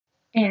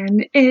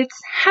And it's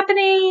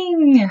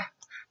happening!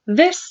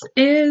 This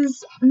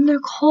is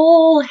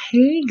Nicole.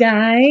 Hey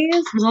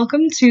guys,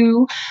 welcome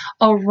to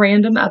a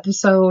random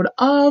episode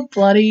of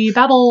Bloody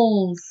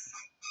Babbles.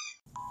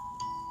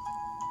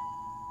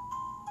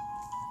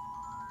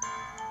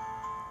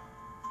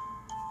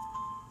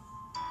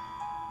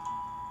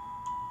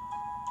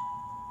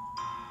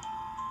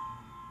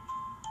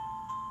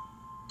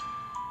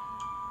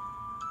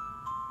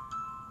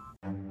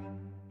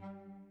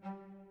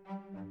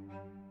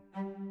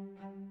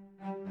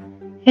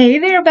 Hey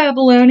there,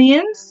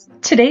 Babylonians!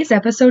 Today's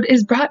episode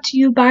is brought to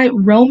you by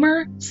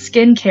Romer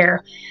Skincare.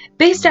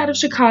 Based out of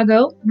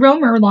Chicago,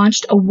 Romer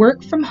launched a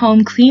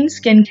work-from-home clean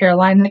skincare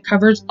line that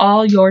covers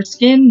all your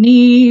skin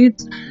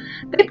needs.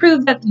 They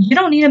prove that you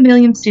don't need a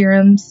million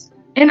serums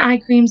and eye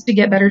creams to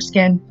get better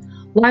skin.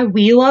 Why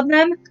we love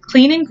them?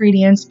 Clean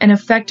ingredients and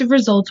effective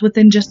results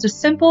within just a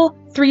simple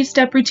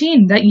 3-step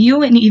routine that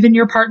you and even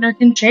your partner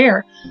can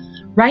share.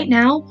 Right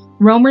now,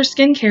 Romer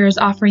Skincare is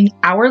offering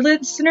our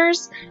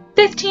listeners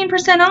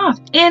 15% off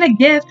and a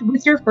gift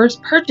with your first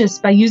purchase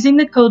by using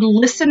the code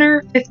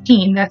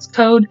LISTENER15. That's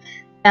code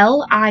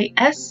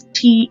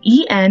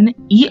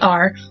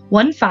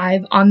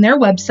LISTENER15 on their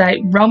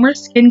website,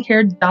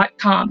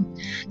 romerskincare.com.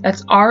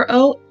 That's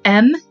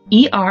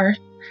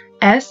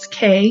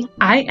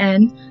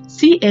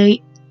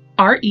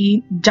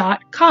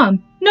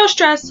ROMERSKINCARE.com. No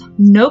stress,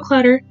 no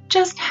clutter,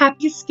 just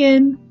happy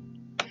skin.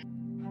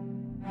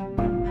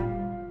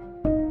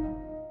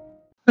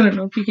 I don't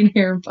know if you can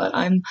hear, but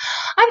I'm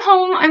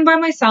home, I'm by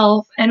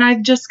myself, and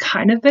I've just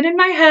kind of been in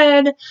my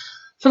head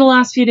for the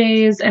last few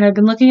days, and I've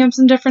been looking up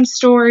some different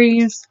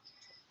stories,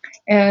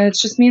 and it's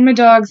just me and my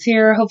dogs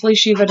here. Hopefully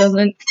Shiva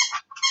doesn't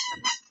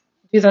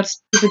do that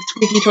stupid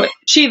squeaky toy.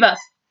 Shiva,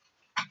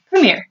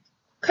 come here.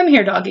 Come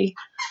here, doggy.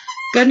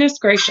 Goodness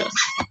gracious.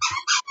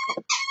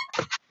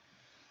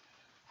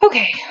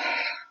 Okay.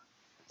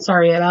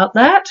 Sorry about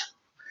that.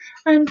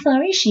 I'm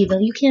sorry, Shiva,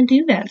 you can't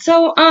do that.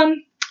 So,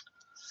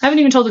 I haven't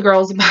even told the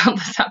girls about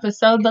this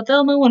episode, but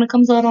they'll know when it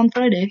comes out on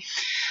Friday.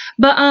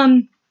 But,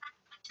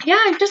 yeah,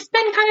 I've just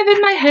been kind of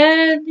in my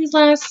head these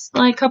last,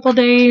 couple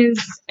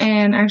days,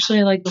 and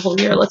actually, the whole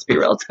year, let's be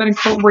real. It's been a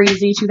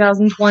crazy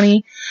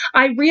 2020.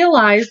 I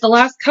realized the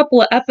last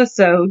couple of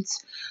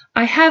episodes,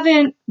 I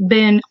haven't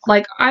been,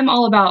 I'm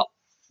all about,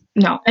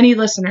 any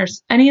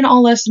listeners, any and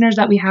all listeners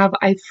that we have,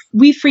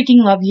 we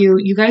freaking love you.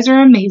 You guys are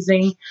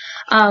amazing.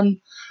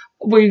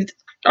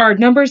 Our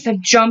numbers have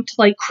jumped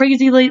like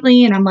crazy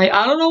lately, and I'm like,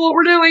 I don't know what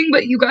we're doing,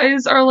 but you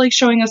guys are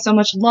showing us so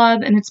much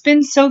love, and it's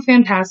been so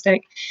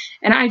fantastic,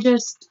 and I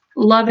just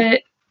love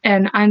it,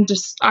 and I'm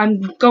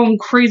going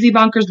crazy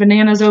bonkers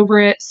bananas over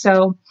it,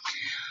 so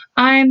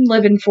I'm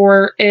living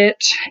for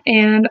it.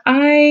 And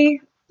I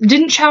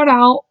didn't shout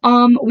out,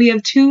 we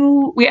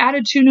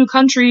added 2 new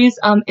countries,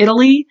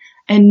 Italy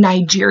and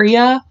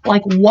Nigeria.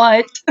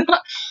 What?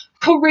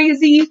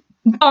 Crazy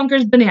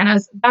bonkers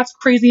bananas. That's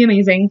crazy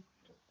amazing.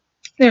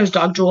 There's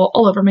dog drool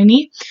all over my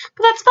knee,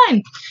 but that's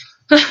fine.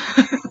 But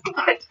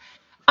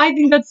I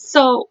think it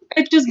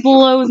just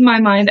blows my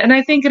mind, and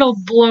I think it'll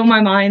blow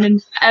my mind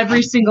in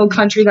every single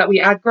country that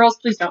we add. Girls,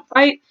 please don't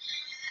fight.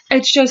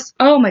 It's just,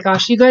 oh my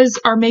gosh, you guys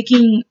are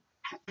making,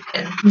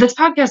 this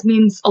podcast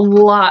means a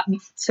lot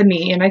to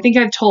me, and I think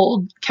I've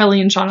told Kelly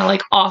and Shauna,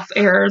 off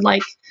air,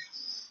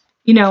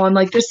 I'm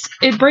this,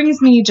 it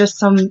brings me just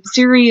some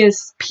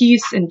serious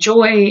peace and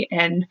joy,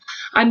 and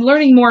I'm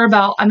learning more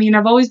about,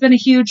 I've always been a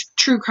huge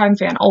true crime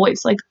fan,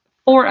 always,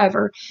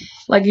 forever.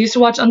 I used to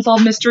watch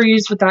Unsolved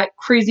Mysteries with that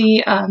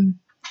crazy,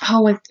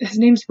 his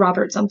name's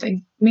Robert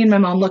something. Me and my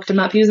mom looked him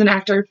up. He was an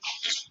actor.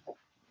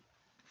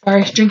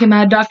 Sorry, drinking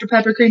my Dr.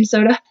 Pepper cream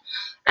soda,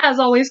 as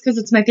always, because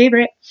it's my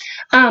favorite.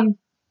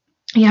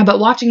 Yeah, but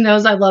watching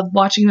those, I loved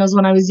watching those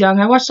when I was young.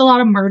 I watched a lot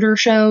of murder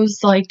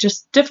shows,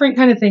 just different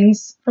kind of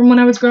things from when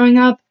I was growing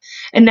up.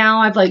 And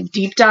now I've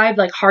deep dived,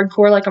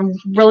 hardcore, I'm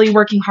really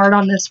working hard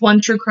on this one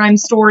true crime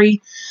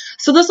story.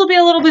 So this will be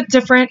a little bit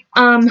different.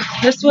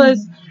 This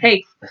was,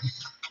 hey,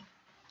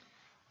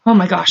 oh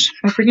my gosh,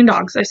 my freaking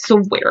dogs, I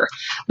swear.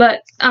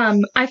 But,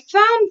 I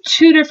found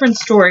 2 different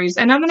stories,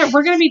 and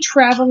we're gonna be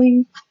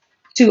traveling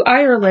to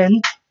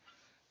Ireland.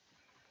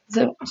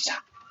 Stop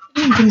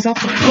getting things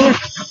off the floor.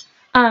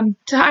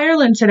 To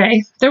Ireland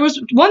today. There was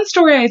one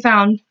story I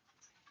found,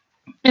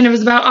 and it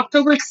was about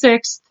October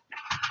 6th,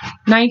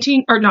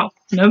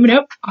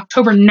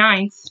 October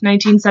 9th,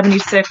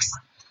 1976.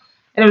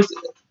 And it was,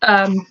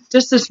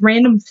 just this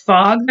random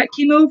fog that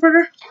came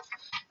over,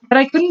 but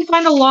I couldn't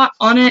find a lot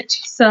on it,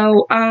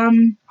 so,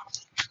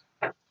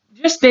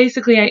 just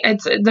basically,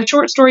 it's the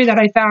short story that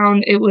I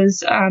found. It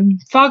was,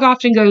 fog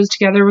often goes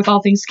together with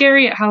all things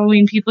scary. At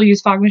Halloween, people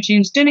use fog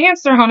machines to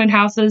enhance their haunted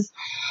houses.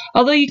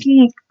 Although you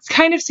can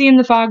kind of see in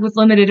the fog with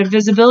limited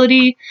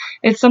visibility,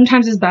 it's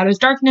sometimes as bad as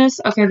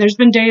darkness. Okay, there's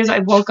been days I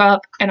woke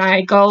up and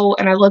I go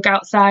and I look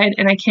outside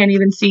and I can't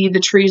even see the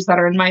trees that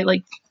are in my,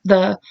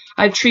 I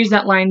have trees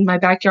that line my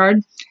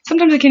backyard.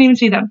 Sometimes I can't even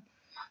see them.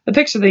 The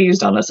picture they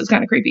used on this is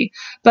kind of creepy.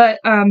 But,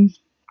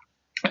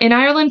 In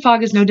Ireland,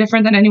 fog is no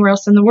different than anywhere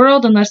else in the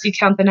world unless you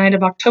count the night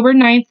of October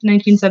 9th,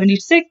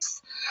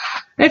 1976.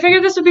 And I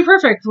figured this would be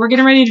perfect. We're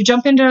getting ready to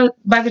jump into,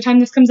 by the time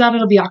this comes out,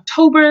 it'll be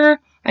October.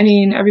 I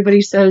mean,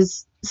 everybody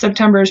says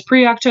September is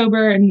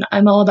pre-October, and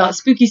I'm all about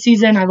spooky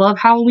season. I love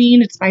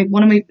Halloween. It's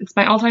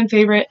my all-time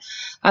favorite.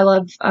 I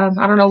love,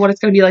 I don't know what it's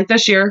going to be like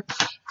this year,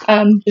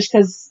 just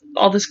because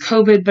all this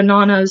COVID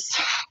bananas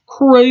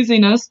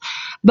craziness.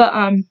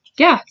 But,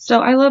 yeah,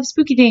 so I love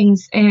spooky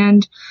things.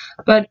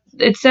 But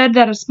it said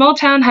that a small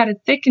town had a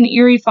thick and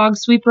eerie fog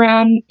sweep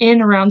around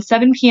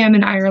 7 p.m.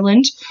 in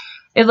Ireland.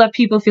 It left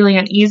people feeling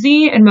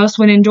uneasy, and most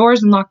went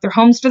indoors and locked their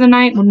homes for the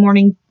night. When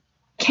morning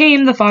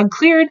came, the fog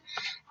cleared,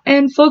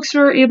 and folks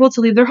were able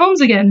to leave their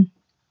homes again.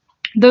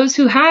 Those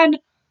who had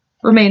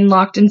remained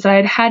locked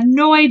inside had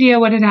no idea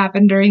what had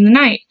happened during the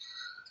night.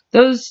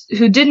 Those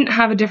who didn't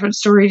have a different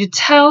story to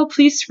tell,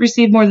 police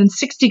received more than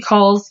 60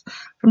 calls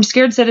from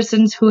scared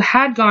citizens who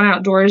had gone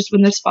outdoors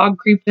when this fog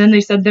creeped in.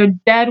 They said their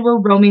dead were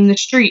roaming the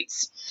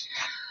streets.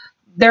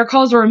 Their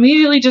calls were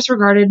immediately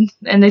disregarded,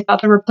 and they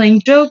thought they were playing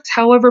jokes.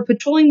 However,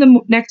 patrolling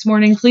the next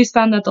morning, police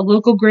found that the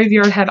local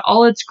graveyard had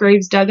all its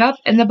graves dug up,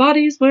 and the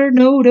bodies were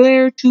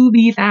nowhere to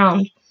be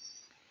found.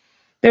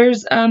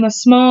 There's a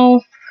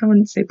small, I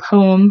wouldn't say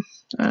poem,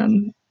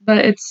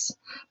 but it's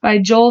by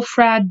Joel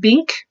Frad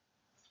Bink.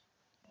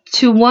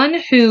 To one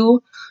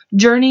who,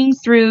 journeying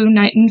through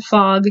night and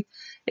fog,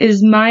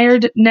 is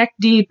mired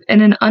neck-deep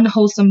in an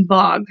unwholesome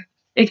bog.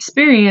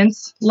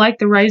 Experience, like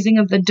the rising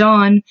of the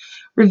dawn,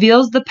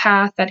 reveals the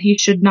path that he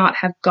should not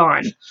have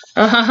gone.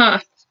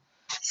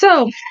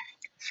 So,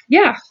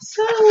 yeah.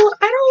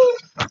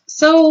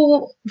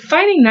 So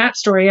finding that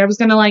story, I was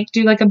going to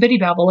do a bitty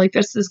babble like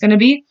this is going to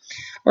be,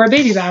 or a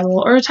baby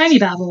babble, or a tiny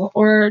babble,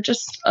 or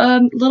just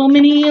a little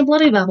mini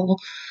bloody babble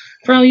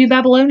for all you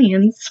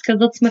Babylonians, because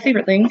that's my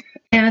favorite thing.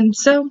 And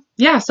so,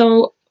 yeah,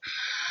 so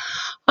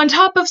on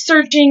top of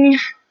searching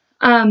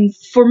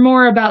for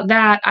more about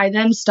that, I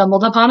then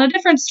stumbled upon a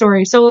different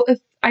story. So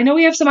I know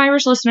we have some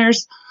Irish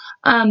listeners.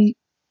 I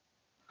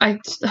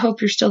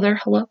hope you're still there.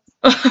 Hello.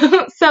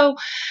 So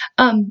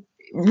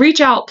reach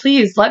out,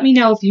 please. Let me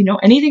know if you know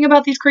anything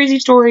about these crazy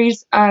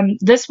stories.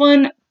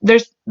 The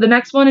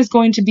next one is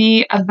going to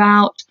be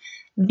about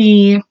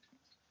the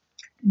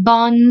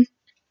Bon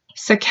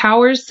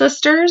Secours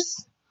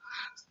sisters,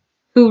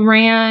 who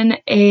ran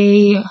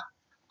a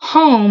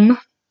home,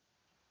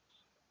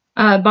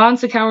 Bon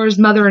Secours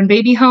Mother and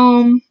Baby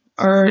Home,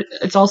 or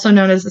it's also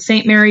known as the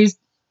St. Mary's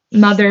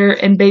Mother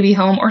and Baby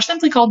Home, or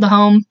simply called the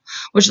Home,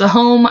 which the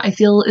Home I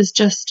feel is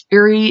just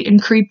eerie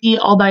and creepy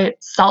all by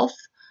itself.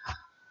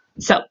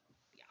 So,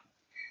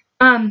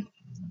 oh,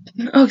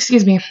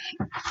 excuse me.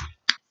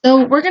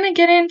 So we're going to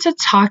get into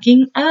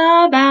talking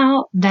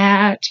about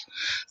that.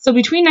 So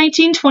between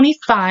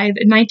 1925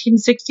 and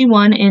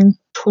 1961 in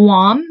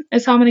Tuam,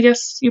 is how I'm going to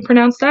guess you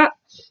pronounce that.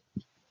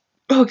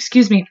 Oh,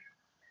 excuse me.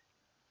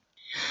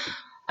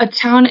 A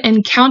town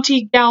in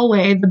County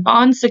Galway, the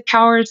Bon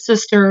Secours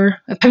sister,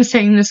 if I'm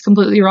saying this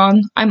completely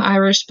wrong, I'm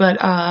Irish, but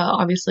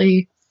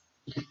obviously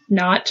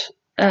not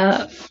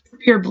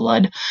pure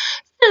blood.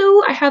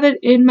 So I have it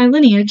in my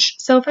lineage.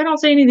 So if I don't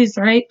say any of these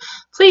right,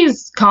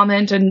 please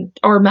comment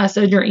or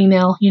message or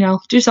email,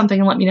 do something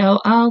and let me know.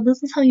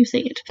 This is how you say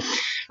it.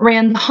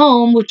 Ran the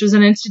Home, which was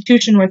an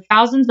institution where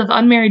thousands of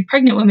unmarried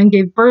pregnant women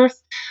gave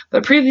birth,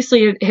 but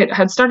previously it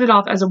had started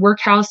off as a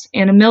workhouse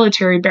and a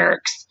military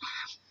barracks.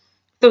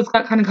 So it's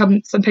got kind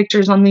of some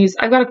pictures on these.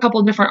 I've got a couple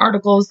of different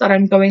articles that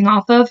I'm going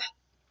off of.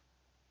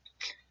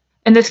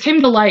 And this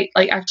came to light,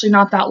 actually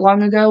not that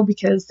long ago,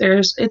 because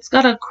it's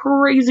got a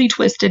crazy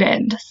twisted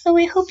end. So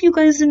I hope you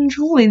guys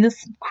enjoy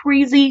this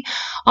crazy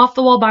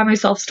off-the-wall by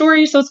myself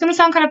story. So it's going to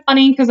sound kind of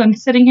funny because I'm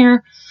sitting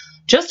here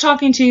just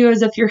talking to you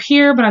as if you're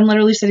here, but I'm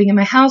literally sitting in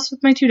my house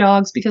with my 2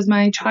 dogs because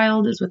my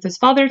child is with his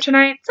father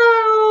tonight. So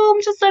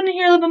I'm just sitting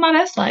here living my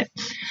best life.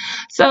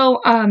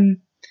 So,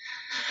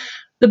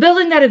 the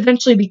building that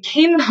eventually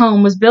became the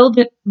Home was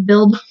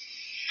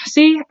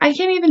See, I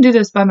can't even do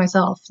this by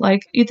myself.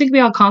 You'd think I'd be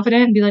all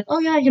confident and be like, oh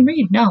yeah, I can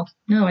read. No,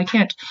 I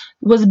can't.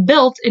 It was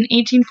built in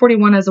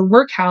 1841 as a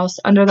workhouse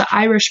under the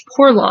Irish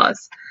Poor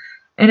Laws.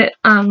 And it,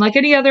 like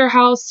any other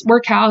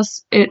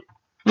workhouse, it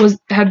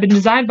had been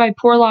designed by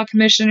Poor Law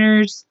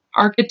commissioners,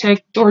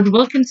 architect George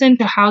Wilkinson,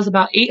 to house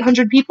about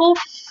 800 people.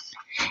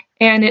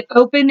 And it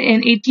opened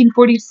in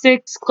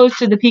 1846, close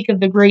to the peak of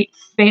the Great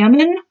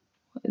Famine.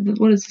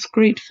 What is this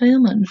Great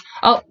Famine?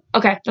 Oh,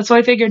 okay. That's what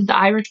I figured. The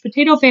Irish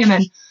Potato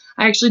Famine.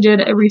 I actually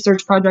did a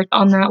research project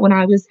on that when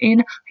I was in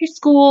high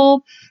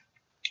school,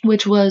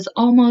 which was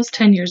almost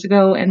 10 years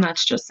ago, and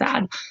that's just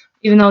sad.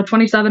 Even though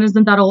 27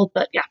 isn't that old,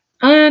 but yeah.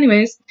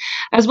 Anyways,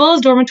 as well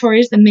as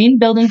dormitories, the main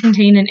building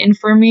contained an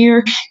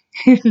infirmary.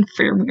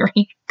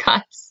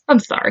 Guys, I'm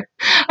sorry.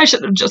 I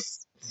should have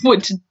just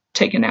went to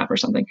take a nap or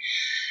something.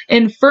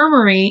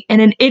 Infirmary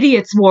and an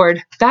idiot's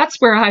ward. That's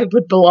where I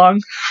would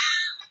belong.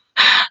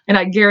 And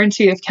I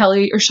guarantee if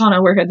Kelly or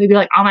Shauna were here, they'd be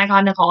like, oh my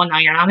God, Nicole, no,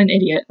 you're not an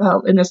idiot.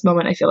 Well, in this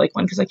moment, I feel like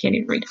one because I can't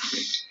even read.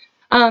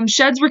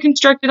 Sheds were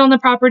constructed on the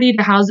property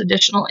to house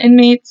additional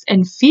inmates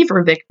and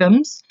fever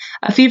victims.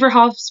 A fever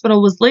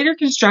hospital was later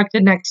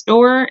constructed next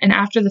door, and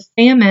after the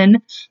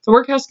famine, the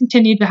workhouse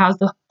continued to house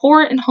the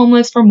poor and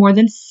homeless for more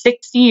than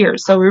 6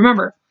 years. So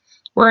remember,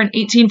 we're in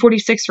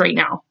 1846 right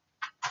now.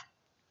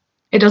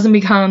 It doesn't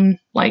become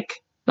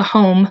like the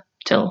home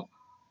till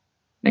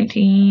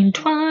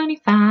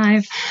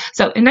 1925.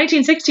 So in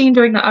 1916,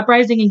 during the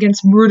uprising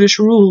against British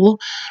rule,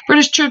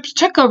 British troops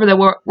took over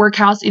the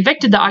workhouse,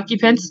 evicted the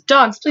occupants,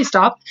 dogs, please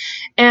stop,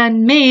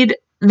 and made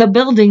the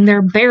building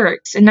their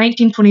barracks. In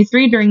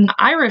 1923, during the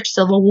Irish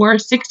Civil War,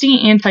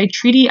 60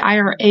 anti-treaty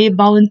IRA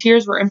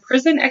volunteers were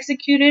imprisoned,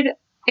 executed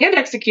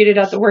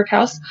at the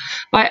workhouse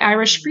by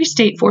Irish Free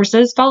State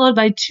forces, followed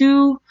by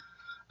 2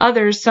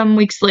 others some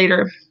weeks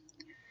later.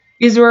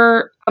 These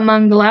were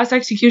among the last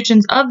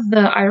executions of the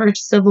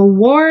Irish Civil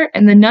War,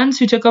 and the nuns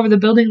who took over the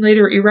building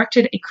later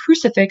erected a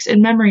crucifix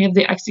in memory of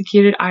the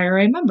executed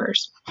IRA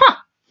members. Huh.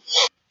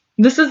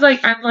 This is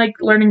I'm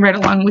learning right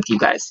along with you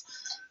guys,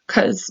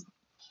 because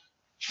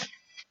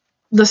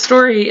the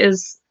story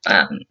is,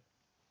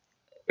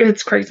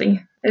 it's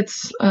crazy.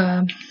 It's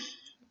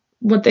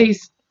what they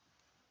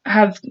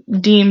have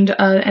deemed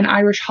an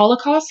Irish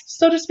Holocaust,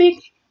 so to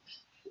speak.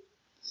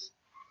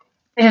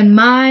 And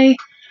my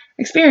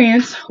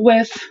experience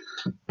with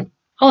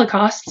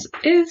Holocausts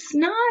is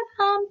not,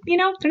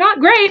 they're not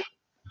great.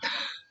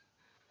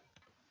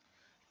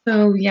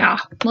 So yeah,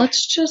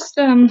 let's just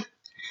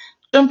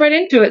jump right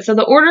into it. So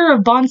the Order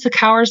of Bon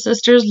Secours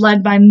Sisters,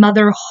 led by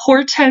Mother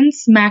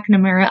Hortense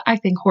McNamara. I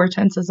think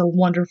Hortense is a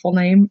wonderful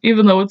name,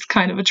 even though it's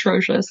kind of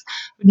atrocious.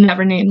 Would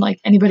never name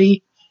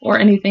anybody or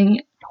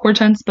anything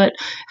Hortense, but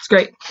it's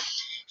great.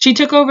 She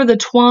took over the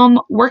Tuam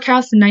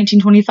workhouse in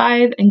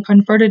 1925 and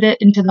converted it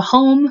into the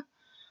home.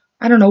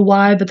 I don't know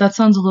why, but that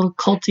sounds a little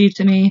culty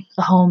to me.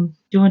 The home.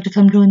 Do you want to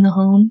come join the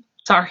home?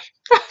 Sorry.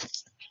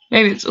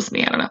 Maybe it's just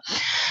me. I don't know.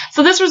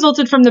 So this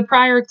resulted from the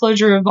prior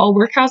closure of all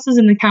workhouses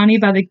in the county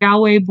by the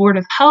Galway Board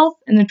of Health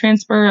and the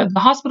transfer of the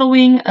hospital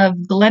wing of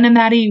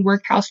Glenamaddy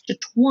Workhouse to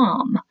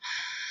Tuam.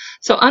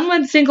 So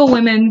unwed single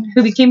women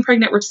who became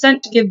pregnant were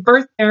sent to give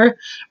birth there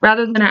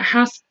rather than at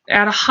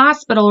a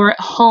hospital or at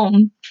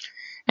home.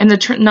 And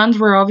the nuns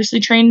were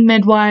obviously trained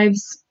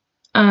midwives.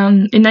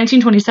 In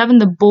 1927,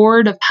 the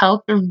Board of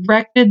Health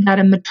directed that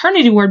a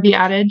maternity ward be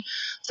added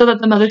so that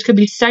the mothers could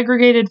be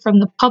segregated from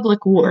the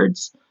public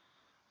wards.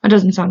 That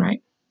doesn't sound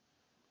right.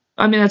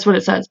 I mean, that's what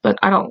it says, but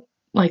I don't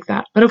like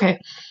that. But okay.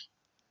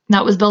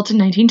 That was built in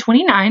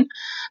 1929.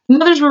 The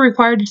mothers were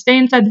required to stay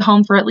inside the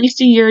home for at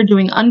least a year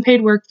doing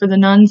unpaid work for the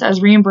nuns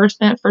as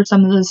reimbursement for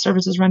some of the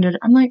services rendered.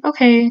 I'm like,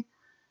 okay,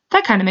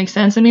 that kind of makes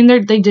sense. I mean,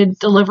 they did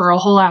deliver a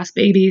whole ass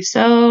baby.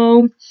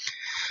 So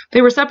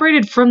they were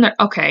separated from their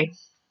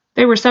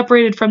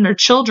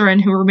children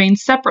who remained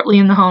separately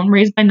in the home,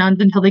 raised by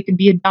nuns until they could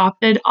be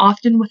adopted,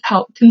 often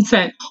without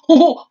consent.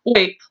 Oh,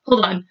 wait,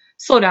 hold on.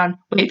 Slow down.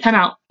 Wait, time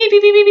out. Beep,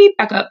 beep, beep, beep, beep.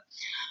 Back up.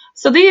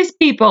 So these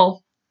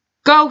people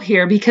go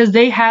here because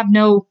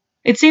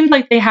it seems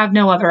like they have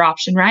no other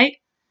option, right?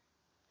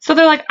 So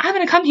they're like, I'm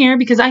going to come here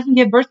because I can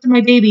give birth to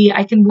my baby.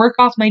 I can work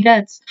off my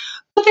debts.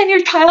 But then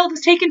your child is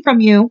taken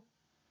from you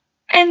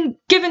and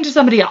given to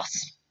somebody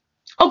else.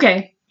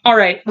 Okay. All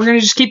right. We're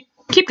going to just keep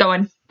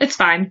going. It's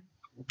fine.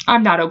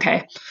 I'm not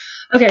okay.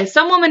 Okay,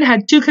 some women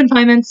had 2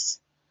 confinements.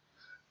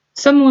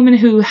 Some women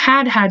who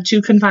had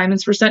 2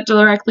 confinements were sent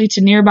directly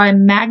to nearby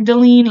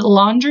Magdalene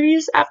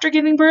laundries after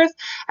giving birth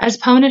as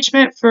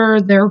punishment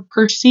for their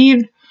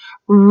perceived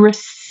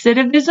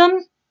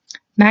recidivism.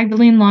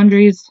 Magdalene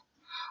laundries,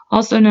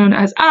 also known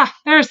as,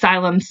 they're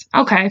asylums.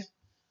 Okay.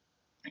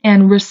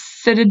 And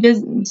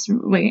recidivism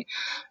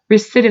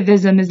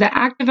is the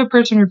act of a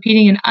person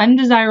repeating an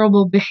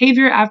undesirable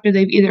behavior after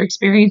they've either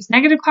experienced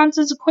negative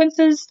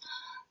consequences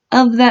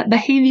of that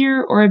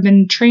behavior or have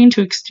been trained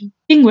to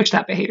extinguish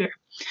that behavior.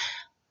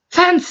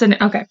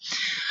 Fascinating. Okay.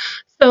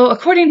 So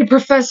according to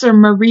Professor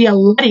Maria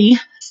Letty,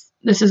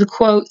 this is a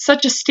quote,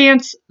 such a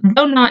stance,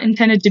 though not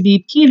intended to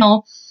be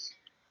penal,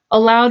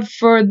 allowed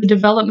for the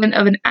development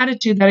of an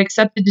attitude that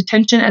accepted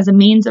detention as a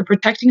means of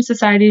protecting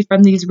society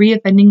from these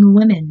reoffending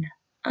women.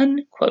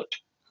 Unquote.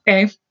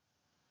 Okay.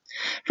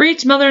 For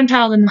each mother and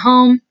child in the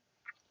home,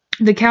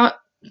 the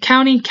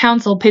county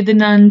council paid the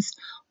nuns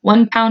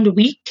 £1 a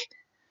week.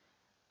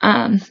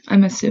 I'm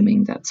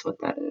assuming that's what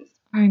that is.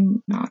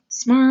 I'm not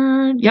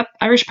smart. Yep,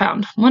 Irish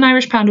pound. £1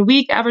 Irish pound a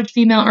week. Average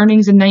female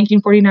earnings in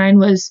 1949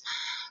 was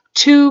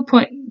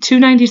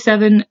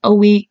 $2.97 a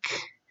week.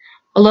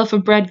 A loaf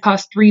of bread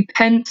cost 3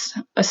 pence.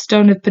 A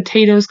stone of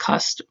potatoes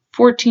cost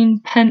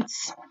 14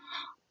 pence.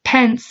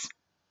 Pence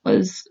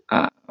was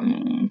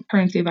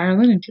currency of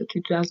Ireland until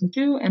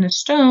 2002, and a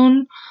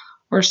stone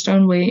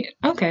weight.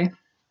 Okay.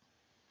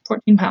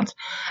 14 pounds.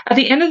 At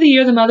the end of the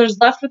year, the mothers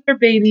left with their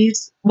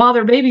babies, while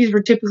their babies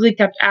were typically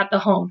kept at the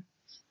home.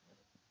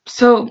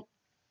 So,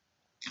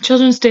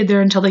 children stayed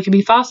there until they could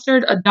be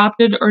fostered,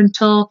 adopted, or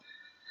until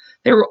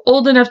they were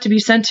old enough to be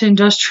sent to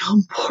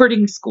industrial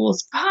boarding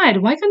schools. God,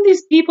 why couldn't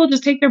these people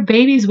just take their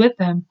babies with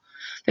them?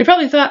 They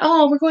probably thought,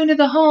 oh, we're going to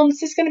the home.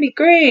 This is going to be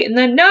great. And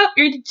then, nope,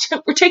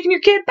 we're taking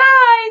your kid.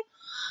 Bye.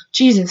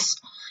 Jesus.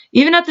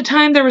 Even at the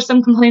time, there were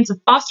some complaints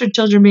of foster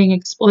children being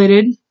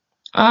exploited.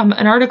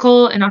 An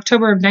article in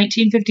October of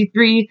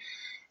 1953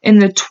 in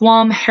the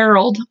Tuam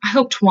Herald. I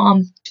hope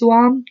Tuam.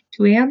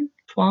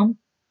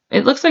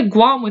 It looks like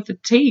Guam with a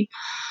T.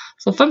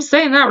 So if I'm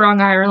saying that wrong,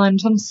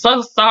 Ireland, I'm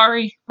so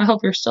sorry. I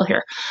hope you're still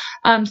here.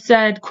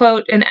 Said,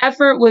 quote, an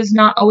effort was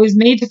not always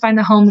made to find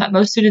the home that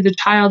most suited the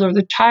child or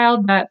the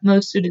child that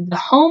most suited the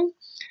home.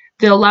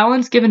 The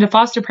allowance given to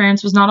foster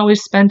parents was not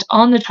always spent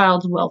on the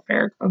child's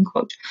welfare,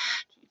 unquote.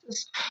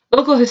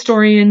 Local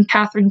historian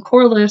Catherine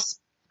Corliss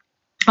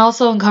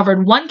also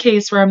uncovered one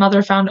case where a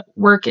mother found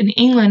work in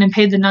England and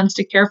paid the nuns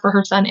to care for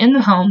her son in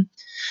the home.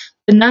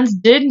 The nuns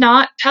did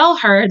not tell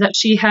her that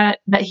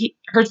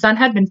her son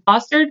had been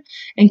fostered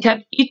and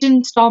kept each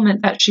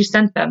installment that she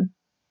sent them.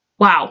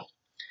 Wow.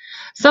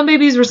 Some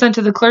babies were sent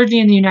to the clergy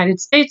in the United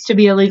States to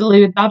be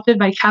illegally adopted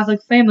by Catholic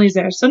families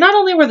there. So not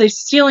only were they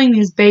stealing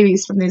these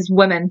babies from these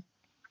women,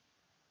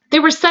 they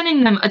were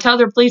sending them to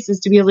other places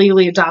to be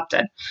illegally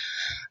adopted.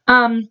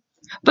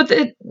 But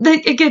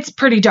it gets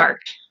pretty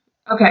dark.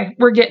 Okay,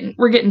 we're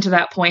getting to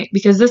that point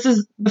because this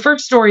is the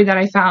first story that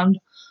I found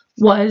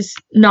was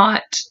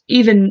not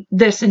even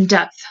this in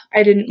depth.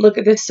 I didn't look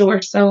at this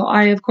source, so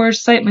I of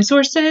course cite my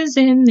sources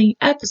in the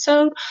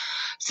episode.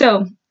 So,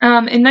 in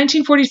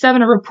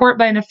 1947, a report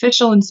by an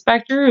official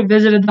inspector who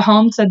visited the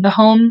home said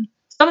some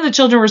of the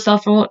children were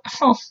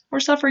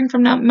suffering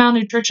from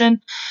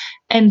malnutrition,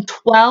 and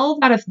 12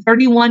 out of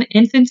 31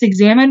 infants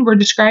examined were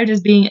described as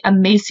being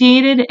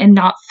emaciated and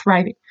not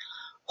thriving.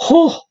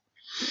 Oh.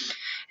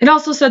 It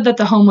also said that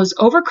the home was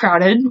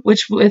overcrowded,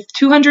 with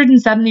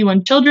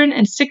 271 children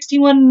and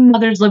 61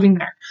 mothers living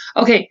there.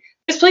 Okay,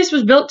 this place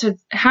was built to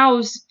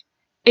house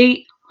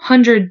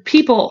 800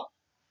 people.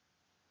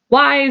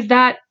 Why is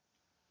that?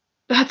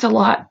 That's a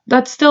lot.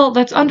 That's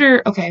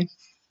under, okay.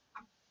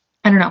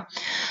 I don't know.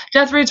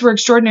 Death rates were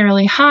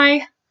extraordinarily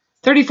high.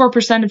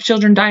 34% of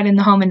children died in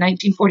the home in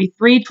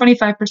 1943, 25%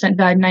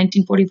 died in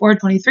 1944,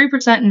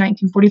 23% in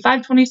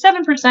 1945, 27%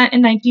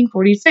 in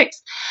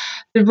 1946.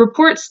 The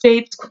report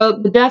states,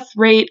 quote, the death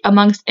rate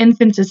amongst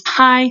infants is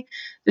high.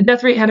 The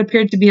death rate had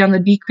appeared to be on the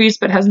decrease,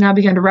 but has now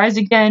begun to rise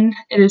again.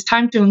 It is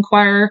time to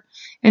inquire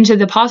into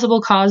the possible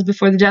cause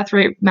before the death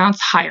rate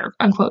mounts higher,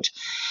 unquote.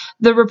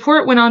 The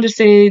report went on to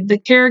say the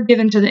care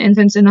given to the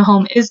infants in the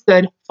home is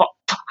good. Well,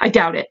 I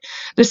doubt it.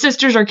 The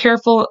sisters are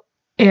careful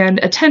and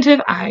attentive.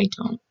 I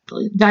don't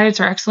believe diets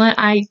are excellent.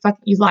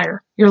 You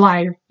liar. You're a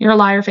liar. You're a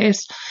liar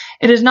face.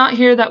 It is not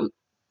here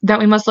that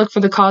we must look for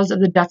the cause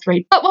of the death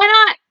rate. But why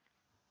not?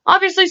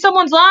 Obviously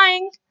someone's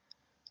lying.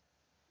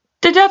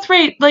 The death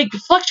rate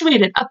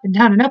fluctuated up and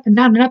down and up and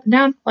down and up and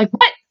down. Like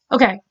what?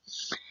 Okay.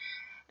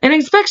 An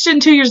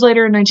inspection 2 years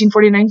later in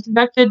 1949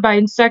 conducted by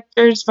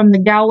inspectors from the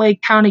Galway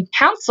County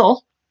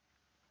Council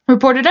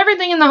reported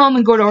everything in the home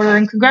in good order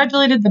and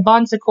congratulated the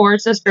Bon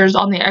Secours sisters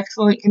on the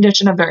excellent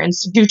condition of their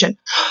institution.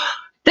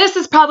 This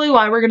is probably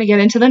why we're going to get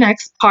into the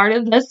next part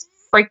of this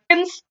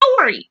freaking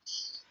story.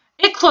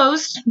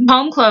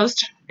 Home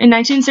closed in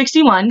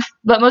 1961,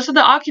 but most of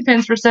the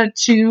occupants were sent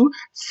to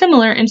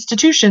similar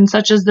institutions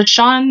such as the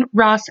Sean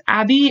Ross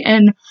Abbey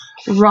in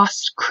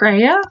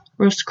Roscrea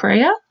is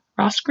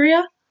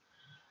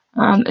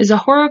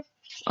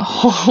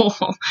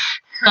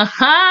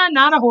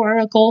not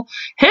a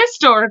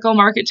historical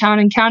market town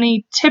in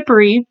County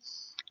Tipperary,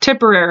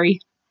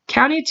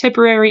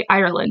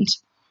 Ireland.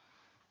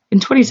 In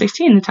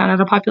 2016, the town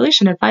had a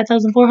population of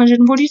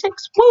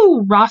 5,446.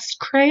 Woo!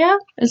 Roscrea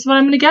is what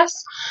I'm going to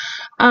guess.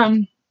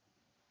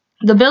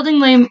 The building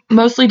lay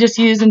mostly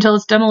disused until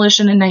its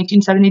demolition in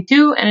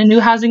 1972, and a new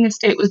housing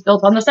estate was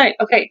built on the site.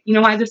 Okay, you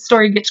know why this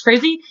story gets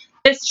crazy?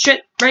 This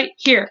shit right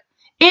here.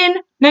 In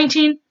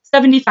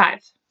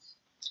 1975.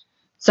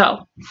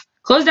 So,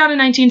 closed down in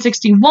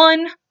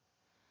 1961,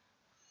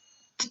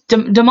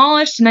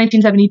 demolished in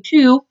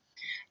 1972,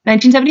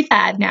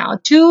 1975 now.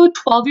 Two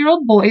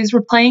 12-year-old boys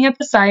were playing at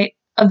the site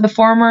of the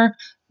former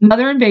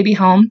mother and baby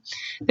home.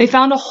 They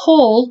found a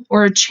hole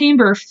or a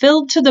chamber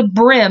filled to the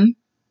brim.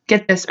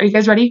 Get this. Are you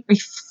guys ready? Are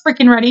you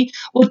freaking ready?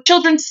 With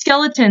children's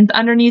skeletons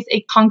underneath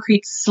a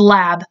concrete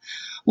slab.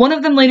 One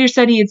of them later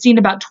said he had seen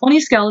about 20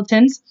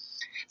 skeletons.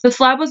 The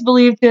slab was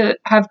believed to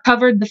have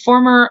covered the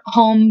former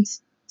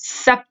home's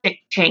septic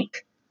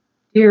tank.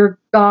 Dear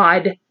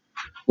God.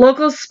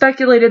 Locals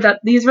speculated that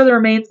these were the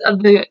remains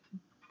of the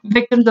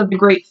victims of the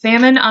Great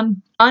Famine,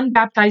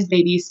 unbaptized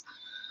babies,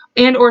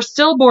 and or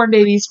stillborn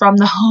babies from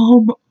the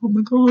home. Oh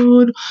my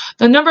God.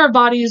 The number of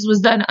bodies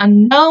was then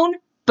unknown,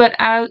 but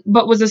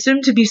was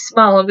assumed to be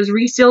small. It was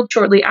resealed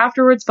shortly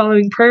afterwards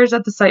following prayers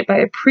at the site by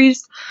a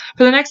priest.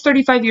 For the next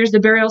 35 years, the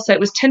burial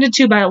site was tended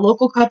to by a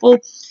local couple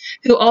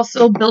who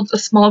also built a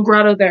small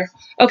grotto there.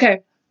 Okay.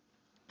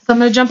 So I'm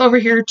going to jump over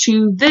here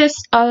to this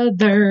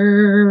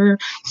other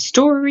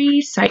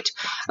story site.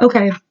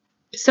 Okay.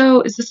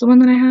 So is this the one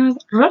that I have?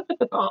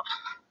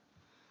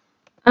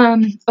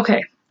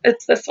 Okay.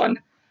 It's this one.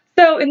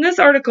 So in this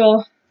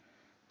article,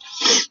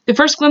 The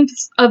first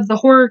glimpse of the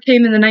horror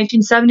came in the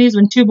 1970s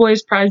when two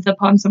boys prized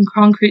upon some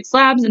concrete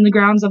slabs in the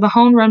grounds of a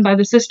home run by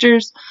the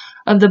Sisters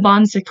of the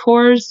Bon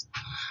Secours.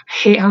 I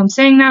hate how I'm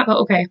saying that, but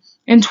okay.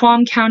 In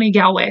Tuam County,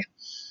 Galway.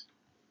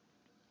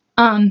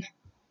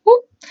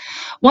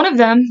 One of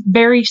them,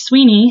 Barry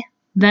Sweeney,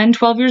 then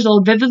 12 years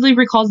old, vividly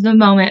recalls the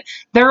moment.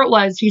 There it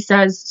was, he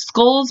says,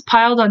 skulls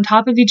piled on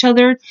top of each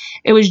other.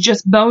 It was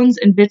just bones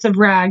and bits of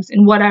rags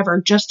and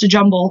whatever, just a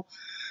jumble.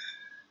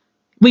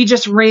 We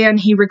just ran,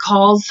 he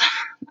recalls.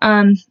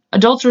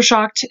 Adults were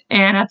shocked,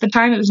 and at the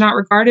time it was not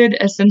regarded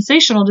as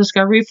sensational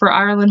discovery, for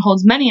Ireland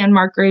holds many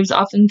unmarked graves,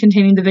 often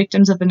containing the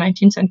victims of the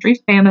 19th century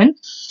famine.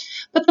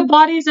 But the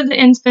bodies of the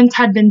infants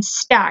had been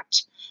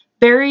stacked.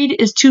 Buried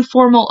is too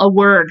formal a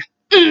word.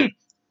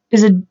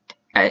 Is in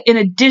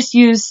a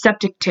disused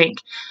septic tank.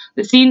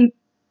 The scene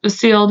was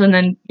sealed and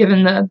then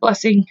given the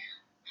blessing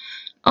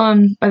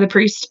by the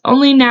priest.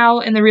 Only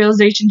now, in the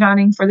realization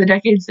dawning for the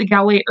decades, the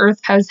Galway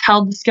earth has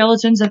held the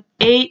skeletons of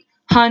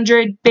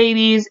 800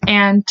 babies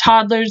and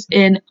toddlers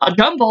in a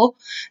jumble.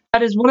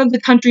 That is one of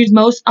the country's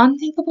most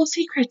unthinkable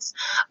secrets.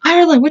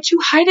 Ireland, what you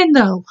hiding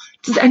though?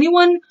 Does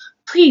anyone,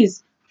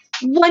 please,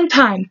 one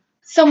time,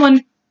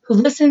 someone who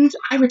listens,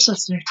 Irish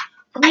listeners,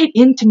 write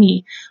into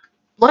me.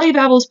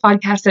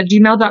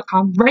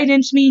 bloodybabbles.podcast@gmail.com. Write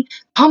into me,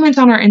 comment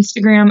on our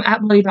Instagram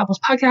at Bloody Babbles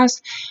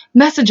Podcast,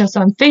 message us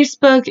on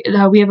Facebook.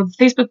 We have a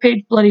Facebook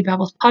page, Bloody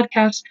Babbles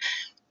Podcast.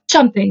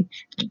 Something.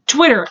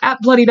 Twitter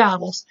at Bloody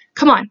Babbles.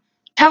 Come on,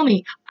 tell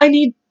me. I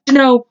need to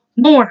know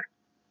more.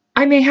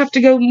 I may have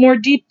to go more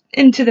deep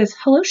into this.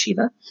 Hello,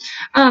 Shiva.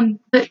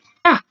 But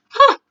yeah,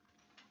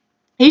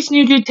 Each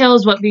new detail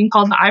is what being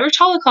called the Irish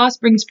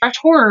Holocaust brings fresh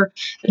horror.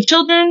 The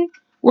children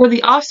were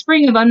the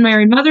offspring of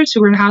unmarried mothers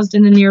who were housed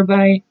in a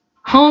nearby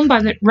home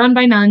run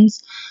by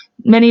nuns.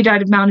 Many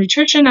died of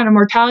malnutrition at a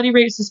mortality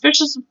rate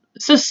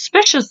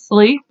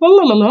suspiciously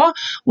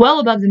well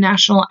above the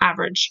national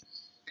average.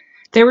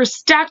 They were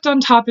stacked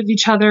on top of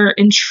each other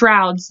in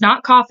shrouds,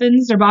 not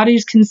coffins, their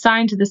bodies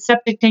consigned to the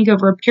septic tank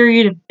over a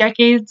period of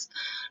decades.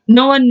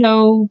 No one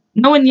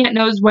yet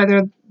knows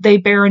whether they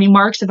bear any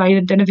marks of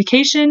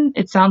identification.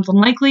 It sounds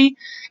unlikely.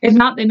 If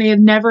not, they may have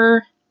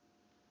never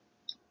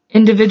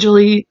been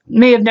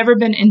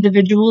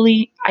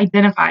individually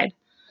identified.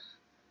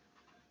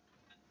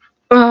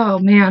 Oh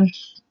man.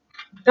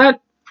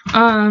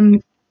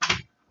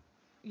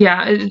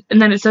 Yeah,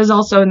 and then it says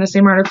also in the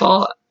same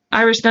article,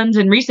 Irish nuns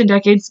in recent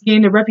decades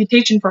gained a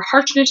reputation for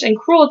harshness and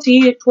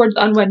cruelty towards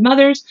unwed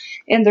mothers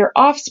and their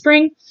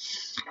offspring.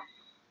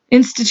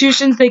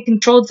 Institutions they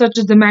controlled, such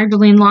as the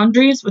Magdalene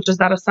Laundries, which is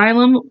that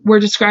asylum, were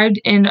described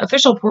in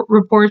official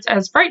reports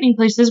as frightening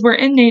places where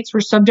inmates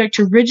were subject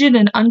to rigid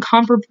and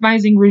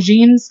uncompromising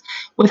regimes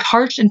with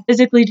harsh and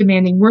physically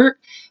demanding work.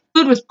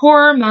 Food was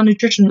poor,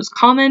 malnutrition was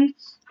common.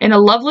 In a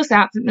loveless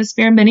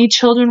atmosphere, many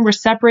children were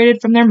separated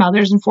from their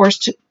mothers and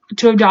forced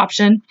to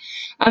adoption.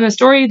 A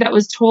story that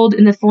was told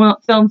in the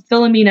film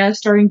Philomena,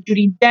 starring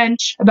Judi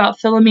Dench,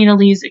 about Philomena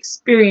Lee's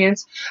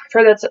experience.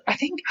 I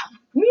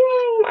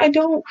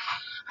don't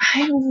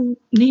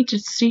need to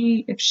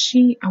see if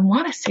I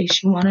want to say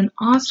she won an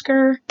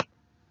Oscar.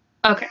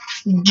 Okay,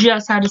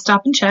 just had to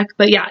stop and check.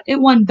 But yeah, it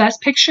won Best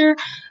Picture.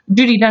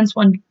 Judi Dench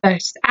won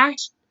Best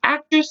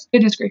Actress.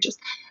 Goodness gracious.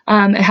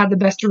 It had the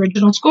Best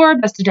Original Score,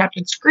 Best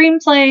Adapted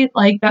Screenplay.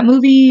 Like, that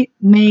movie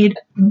made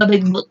the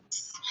big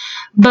bucks.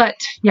 But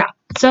yeah,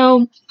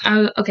 so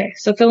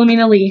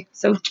Philomena Lee.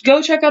 So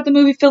go check out the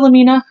movie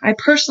Philomena. I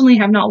personally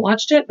have not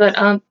watched it, but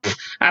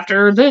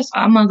after this,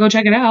 I'm gonna go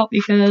check it out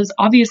because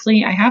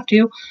obviously I have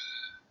to.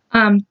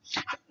 I'm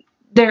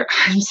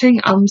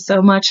saying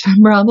so much.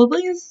 I'm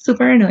probably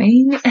super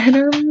annoying, and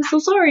I'm so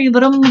sorry,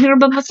 but I'm here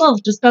by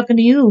myself, just talking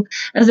to you,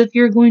 as if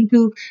you're going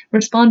to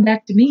respond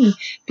back to me,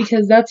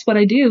 because that's what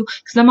I do,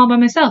 because I'm all by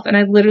myself, and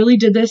I literally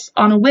did this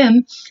on a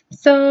whim,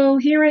 so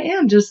here I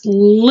am, just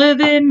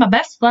living my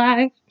best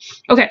life.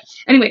 Okay,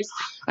 anyways,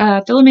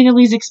 Philomena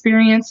Lee's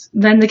experience.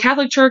 Then the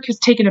Catholic Church has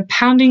taken a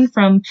pounding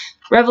from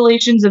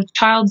revelations of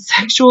child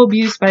sexual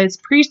abuse by its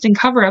priests and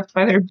cover-ups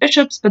by their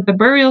bishops, but the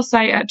burial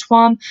site at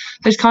Tuam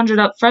has conjured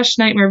up fresh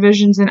nightmare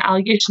visions and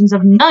allegations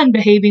of nun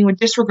behaving with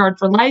disregard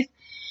for life.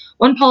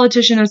 One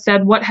politician has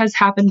said what has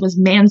happened was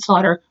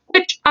manslaughter,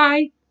 which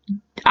I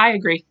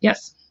agree.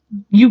 Yes,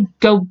 you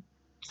go,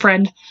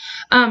 friend.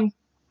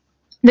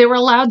 They were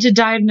allowed to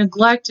die of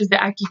neglect is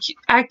the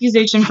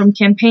accusation from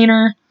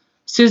campaigner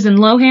Susan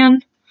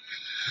Lohan.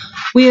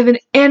 We have an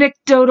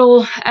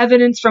anecdotal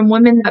evidence from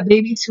women that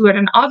babies who had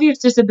an obvious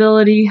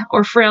disability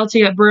or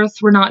frailty at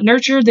birth were not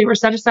nurtured. They were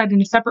set aside in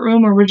a separate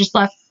room or were just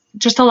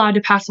allowed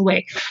to pass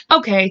away.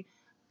 Okay,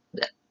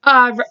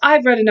 I've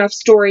read enough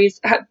stories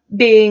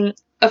being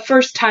a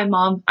first-time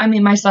mom. I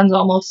mean, my son's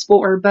almost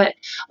 4, but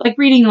like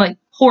reading like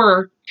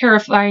horror,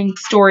 terrifying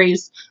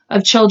stories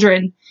of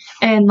children,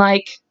 and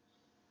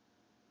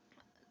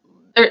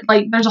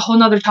there's a whole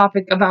nother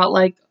topic about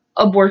like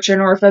abortion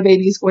or if a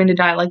baby's going to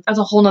die. Like, that's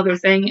a whole nother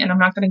thing, and I'm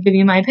not going to give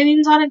you my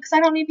opinions on it because I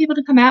don't need people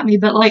to come at me.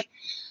 But like,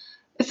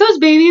 if those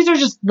babies are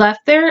just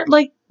left there,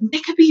 like they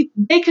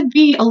could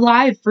be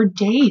alive for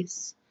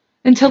days.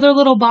 until their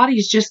little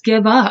bodies just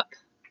give up.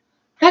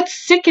 That's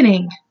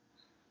sickening.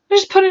 They're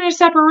just put in a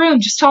separate room,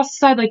 just tossed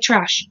aside like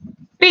trash.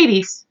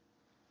 Babies.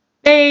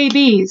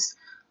 Babies.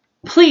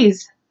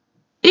 Please,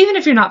 even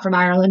if you're not from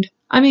Ireland,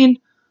 I mean,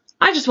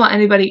 I just want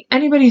anybody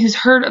who's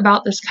heard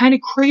about this kind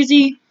of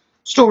crazy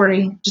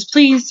story, just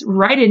please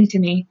write into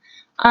me.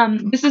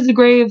 This is the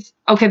grave.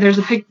 Okay,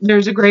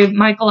 there's a grave.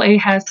 Michael A.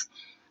 Hess,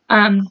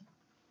 the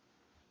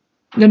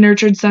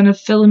nurtured son of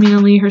Philomena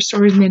Lee. Her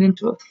story is made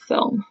into a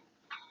film.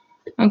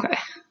 Okay,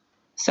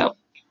 so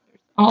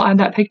I'll add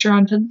that picture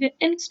onto the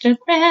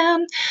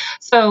Instagram.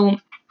 So,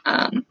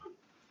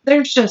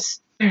 there's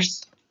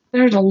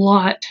a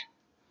lot.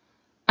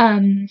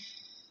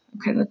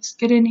 Okay, let's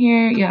get in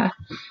here. Yeah.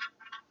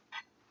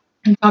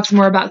 And talks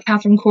more about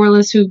Catherine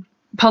Corliss, who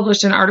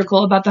published an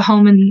article about the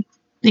home in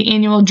the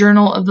annual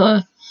journal of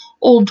the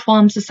Old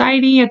Tuam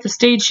Society. At the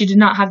stage, she did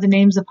not have the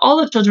names of all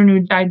the children who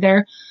had died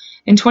there.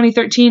 In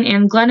 2013,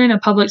 Anne Glennon, a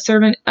public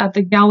servant at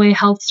the Galway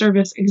Health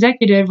Service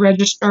Executive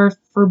Register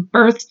for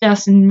Births,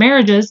 Deaths, and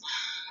Marriages,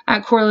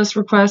 at Corliss'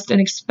 request and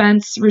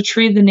expense,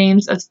 retrieved the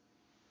names of,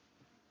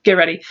 get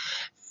ready,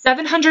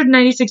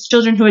 796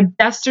 children who had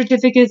death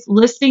certificates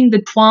listing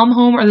the Tuam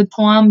home or the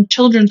Tuam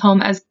Children's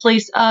Home as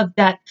place of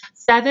death.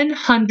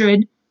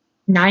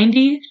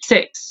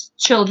 796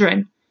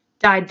 children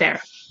died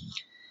there.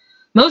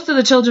 Most of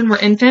the children were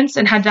infants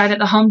and had died at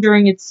the home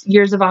during its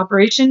years of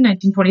operation,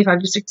 1925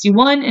 to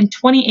 61. In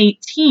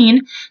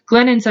 2018,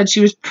 Glennon said she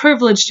was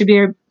privileged to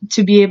be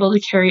able to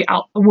carry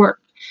out the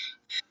work.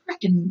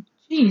 Freaking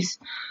jeez.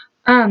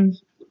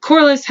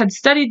 Corliss had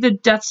studied the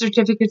death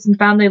certificates and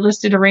found they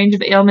listed a range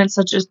of ailments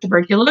such as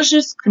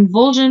tuberculosis,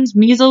 convulsions,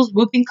 measles,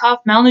 whooping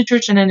cough,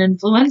 malnutrition, and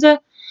influenza.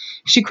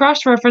 She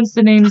cross-referenced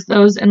the names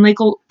those in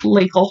local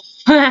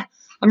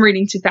I'm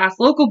reading too fast.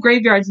 Local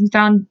graveyards and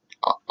found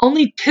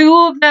only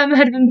 2 of them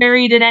had been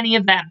buried in any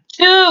of them.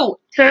 2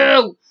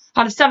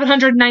 out of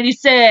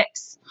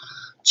 796.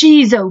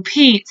 Jeez, oh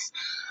Pete's.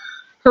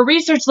 Her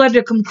research led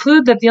to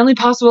conclude that the only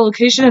possible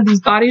location of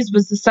these bodies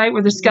was the site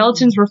where the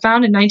skeletons were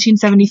found in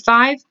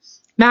 1975.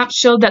 Maps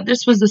showed that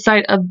this was the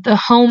site of the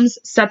home's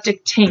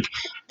septic tank.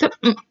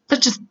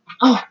 That just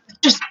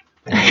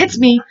hits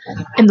me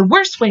in the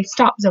worst way.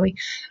 Stop, Zoe.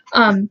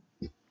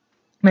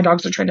 My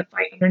dogs are trying to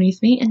fight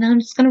underneath me, and now I'm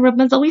just going to rub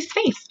my Zoe's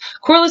face.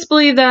 Corliss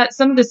believed that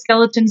some of the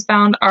skeletons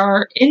found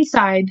are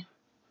inside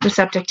the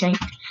septic tank.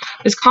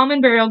 This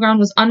common burial ground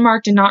was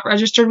unmarked and not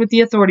registered with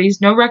the authorities.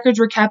 No records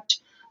were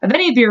kept of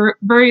any burial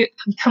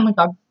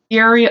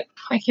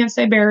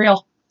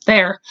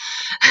there.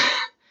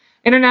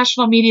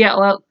 International media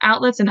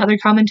outlets and other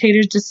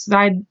commentators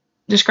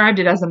described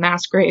it as a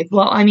mass grave.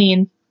 Well, I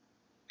mean,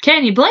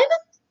 can you blame them?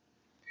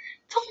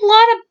 It's a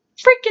lot of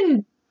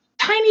freaking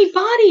tiny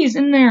bodies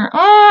in there.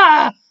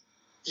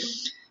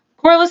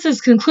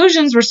 Corliss's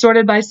conclusions were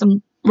supported by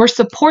some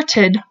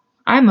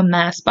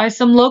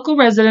local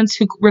residents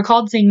who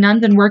recalled seeing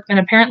nuns and workmen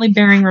apparently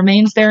burying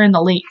remains there in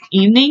the late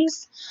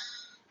evenings.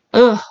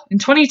 In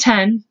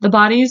 2010, the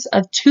bodies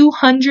of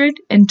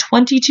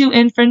 222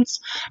 infants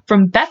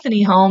from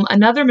Bethany Home,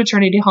 another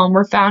maternity home,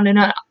 were found in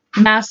a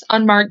mass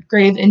unmarked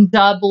grave in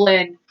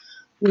Dublin.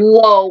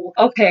 Whoa.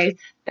 Okay,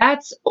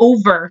 that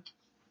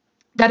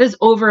is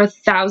over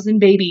 1,000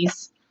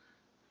 babies.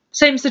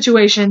 Same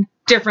situation,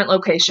 different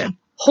location.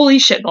 Holy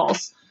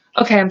shitballs.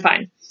 Okay, I'm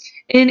fine.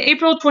 In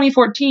April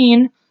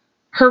 2014,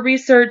 her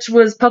research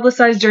was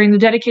publicized during the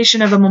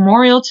dedication of a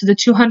memorial to the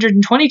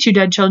 222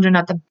 dead children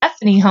at the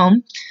Bethany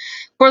home.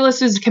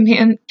 Corliss is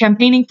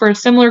campaigning for a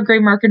similar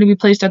grave marker to be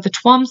placed at the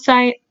Tuam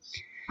site.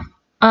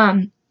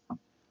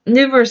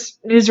 Numerous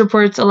news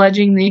reports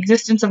alleging the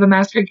existence of a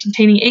mass grave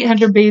containing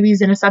 800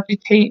 babies in a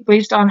septic tank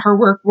based on her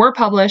work were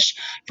published,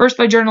 first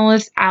by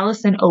journalist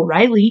Alison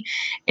O'Reilly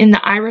in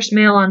the Irish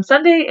Mail on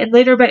Sunday, and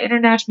later by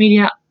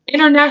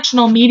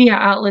international media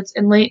outlets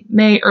in late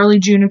May, early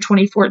June of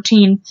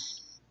 2014.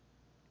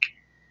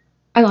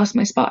 I lost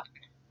my spot.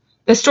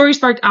 The story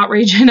sparked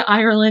outrage in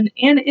Ireland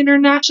and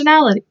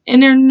internationally.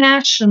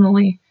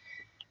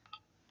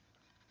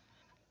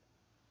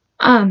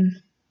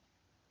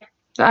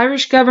 The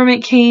Irish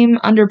government came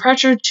under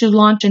pressure to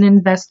launch an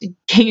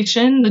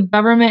investigation. The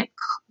government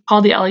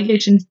called the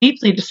allegations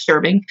deeply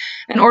disturbing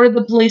and ordered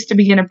the police to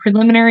begin a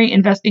preliminary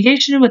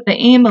investigation with the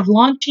aim of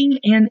launching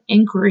an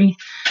inquiry.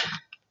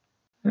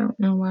 I don't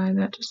know why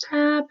that just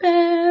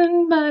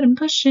happened, but I'm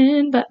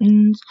pushing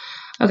buttons.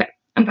 Okay,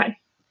 I'm fine.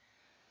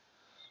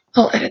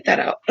 I'll edit that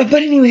out.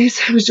 But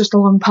anyways, it was just a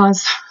long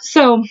pause.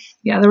 So,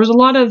 yeah, there was a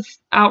lot of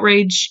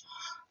outrage.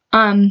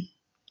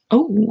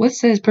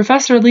 What's this?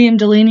 Professor Liam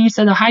Delaney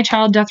said the high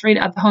child death rate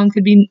at the home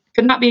could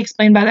not be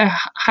explained by the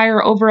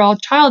higher overall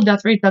child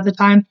death rates at the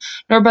time,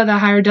 nor by the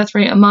higher death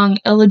rate among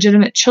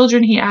illegitimate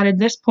children. He added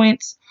this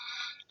points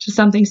to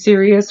something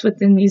serious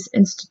within these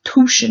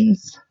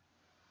institutions.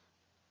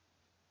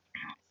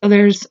 So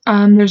there's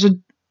a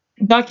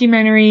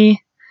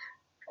documentary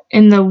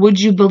in the Would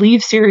You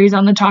Believe series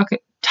on the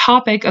topic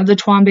of the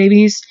Tuam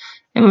babies.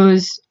 It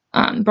was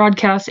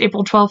broadcast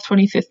April 12,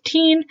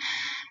 2015.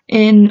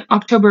 In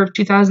October of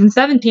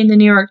 2017, the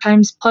New York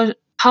Times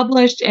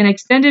published an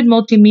extended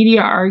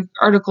multimedia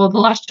article, The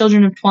Lost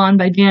Children of Tuan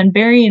by Dan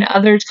Barry and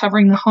others,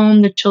 covering the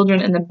home, the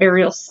children, and the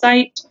burial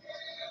site.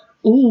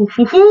 Ooh,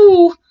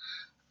 hoo-hoo.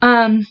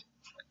 So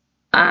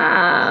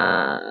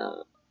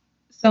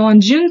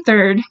on June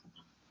 3rd,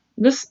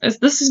 this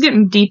is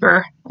getting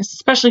deeper,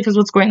 especially because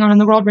what's going on in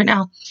the world right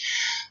now.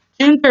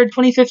 June 3rd,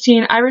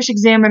 2015, Irish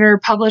Examiner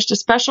published a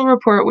special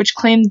report which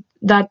claimed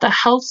that the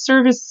health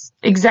service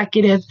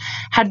executive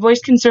had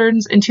voiced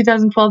concerns in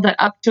 2012 that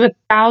up to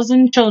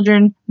 1,000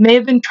 children may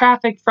have been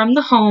trafficked from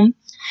the home,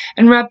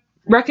 and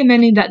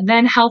recommending that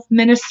then health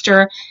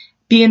minister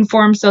be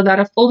informed so that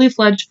a fully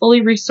fledged,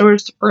 fully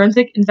resourced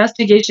forensic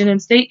investigation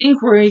and state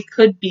inquiry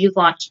could be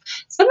launched.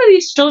 Some of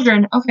these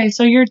children, okay,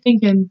 so you're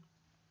thinking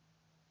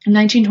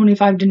 1925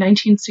 to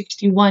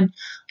 1961,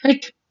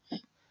 like,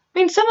 I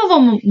mean, some of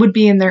them would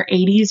be in their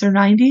 80s or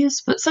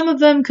 90s, but some of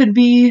them could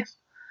be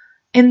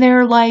in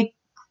their, like,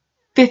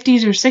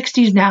 50s or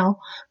 60s now.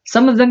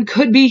 Some of them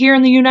could be here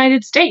in the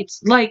United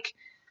States. Like,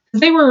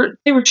 they were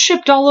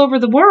shipped all over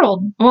the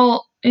world.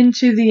 Well,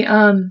 into the,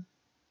 well,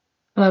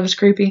 that was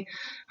creepy.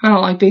 I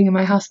don't like being in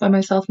my house by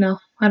myself now.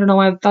 I don't know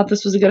why I thought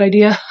this was a good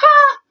idea.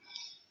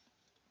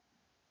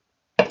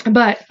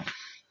 But,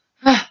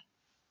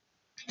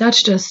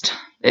 that's just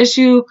the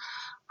issue.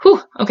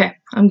 Whew, okay,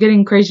 I'm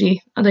getting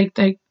crazy.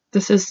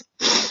 This is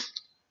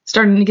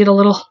starting to get a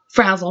little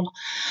frazzled.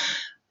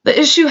 The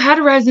issue had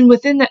arisen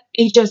within the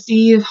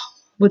HSE,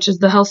 which is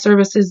the Health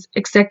Services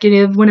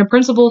Executive, when a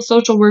principal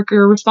social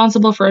worker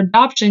responsible for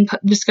adoption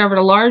discovered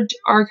a large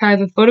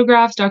archive of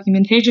photographs,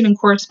 documentation, and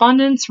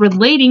correspondence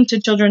relating to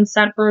children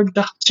sent for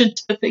adoption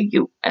to the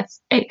USA,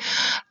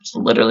 which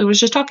literally was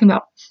just talking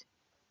about.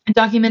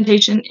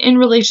 Documentation in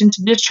relation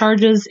to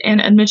discharges and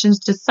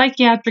admissions to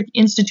psychiatric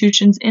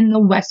institutions in the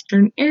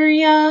Western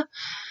area.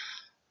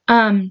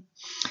 And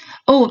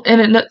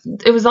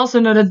it was also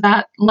noted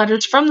that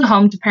letters from the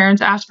home to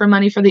parents asked for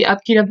money for the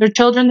upkeep of their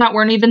children that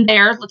weren't even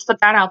there. Let's put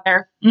that out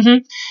there.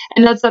 And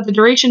notes that the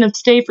duration of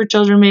stay for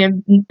children may have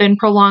been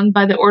prolonged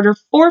by the order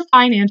for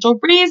financial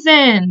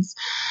reasons.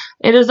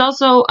 It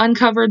also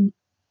uncovered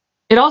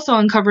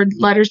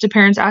letters to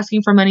parents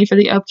asking for money for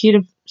the upkeep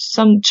of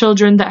some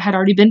children that had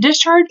already been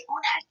discharged or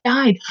had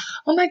died.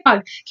 Oh my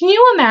God. Can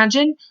you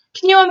imagine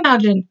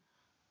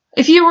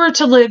if you were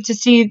to live to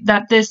see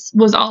that this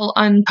was all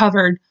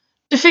uncovered,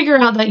 to figure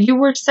out that you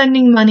were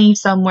sending money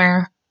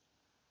somewhere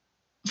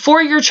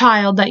for your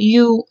child that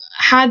you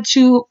had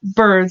to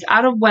birth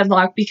out of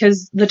wedlock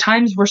because the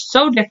times were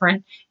so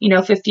different,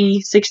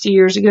 50, 60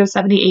 years ago,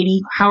 70,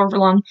 80, however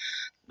long,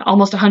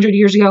 almost 100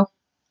 years ago.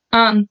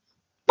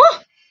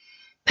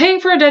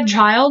 Paying for a dead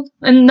child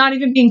and not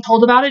even being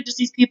told about it. Just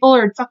these people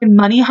are fucking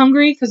money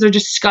hungry because they're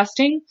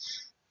disgusting.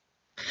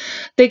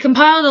 They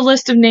compiled a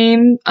list of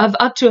names of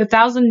up to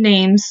 1,000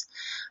 names.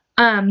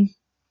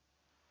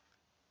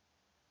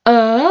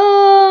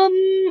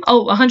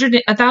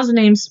 1,000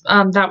 names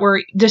that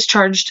were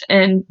discharged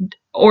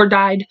or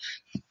died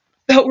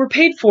that were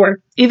paid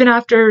for even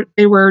after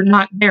they were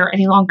not there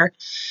any longer.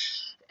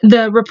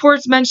 The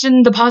reports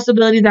mentioned the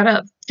possibility that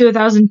up to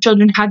 1,000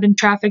 children had been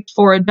trafficked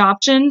for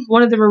adoption.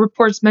 One of the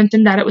reports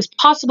mentioned that it was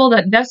possible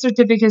that death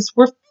certificates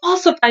were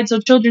falsified so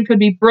children could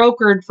be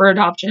brokered for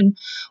adoption,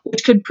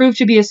 which could prove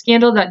to be a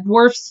scandal that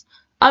dwarfs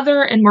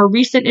other and more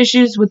recent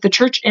issues with the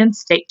church and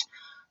state.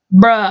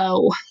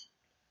 Bro.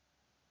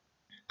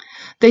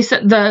 They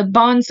said the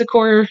Bon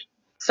Secours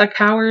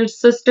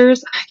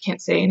sisters, I can't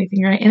say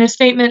anything right, in a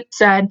statement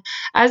said,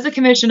 as the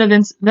Commission of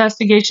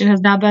Investigation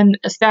has now been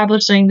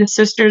establishing, the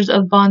Sisters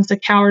of Bon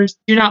Secours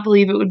do not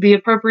believe it would be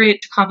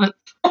appropriate to comment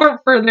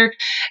further,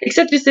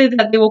 except to say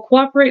that they will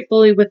cooperate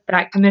fully with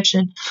that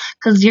commission.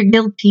 Because you're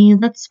guilty,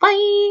 that's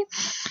why.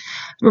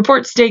 The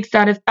report states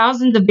that if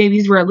thousands of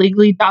babies were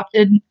illegally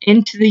adopted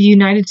into the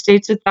United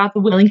States without the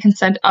willing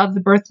consent of the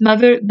birth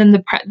mother,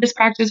 then this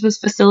practice was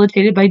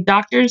facilitated by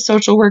doctors,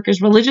 social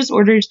workers, religious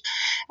orders,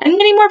 and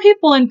many more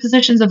people in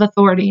positions of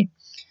authority.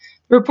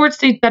 The report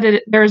states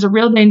that there is a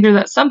real danger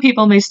that some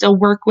people may still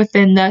work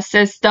within the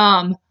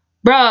system.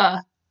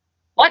 Bruh.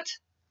 What?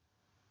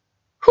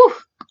 Whew.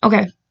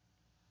 Okay.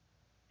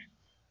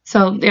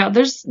 So, yeah,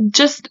 there's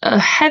just a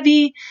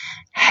heavy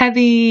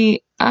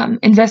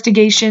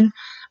investigation.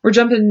 We're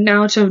jumping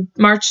now to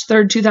March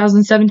 3rd,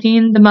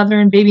 2017. The Mother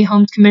and Baby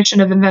Homes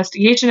Commission of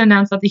Investigation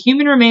announced that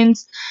human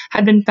remains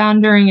had been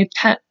found during a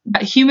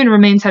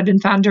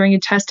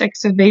test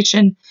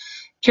excavation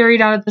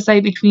carried out at the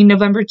site between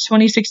November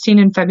 2016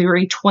 and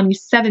February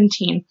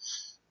 2017.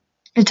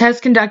 A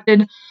test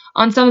conducted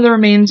on some of the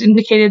remains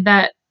indicated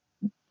that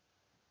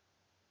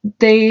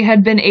they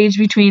had been aged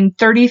between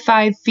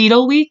 35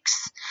 fetal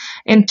weeks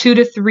and 2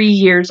 to 3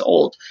 years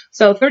old.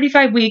 So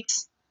 35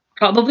 weeks,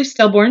 probably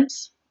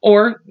stillborns,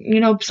 or,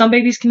 some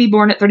babies can be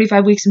born at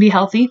 35 weeks and be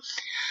healthy.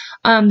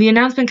 The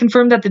announcement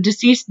confirmed that the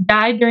deceased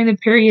died during the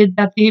period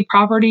that the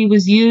property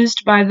was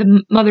used by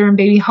the mother and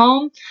baby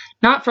home,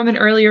 not from an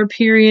earlier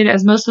period,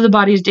 as most of the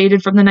bodies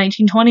dated from the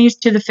 1920s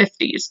to the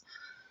 50s.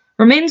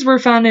 Remains were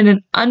found in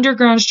an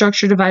underground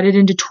structure divided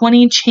into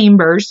 20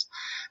 chambers.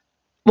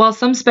 While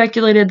some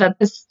speculated that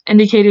this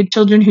indicated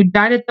children who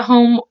died at the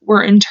home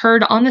were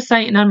interred on the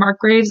site in unmarked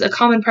graves, a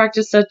common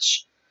practice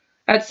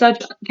at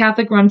such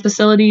Catholic-run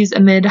facilities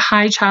amid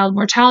high child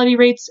mortality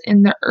rates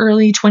in the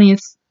early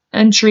 20th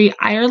century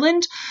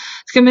Ireland.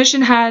 The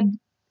commission had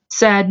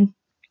said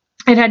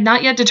it had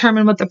not yet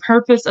determined what the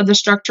purpose of the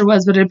structure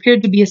was, but it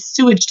appeared to be a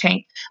sewage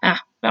tank.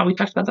 Well, we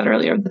talked about that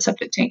earlier, the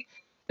septic tank.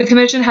 The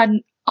commission had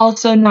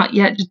also not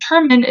yet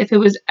determined if it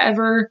was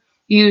ever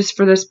used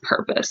for this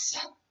purpose.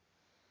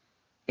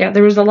 Yeah,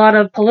 there was a lot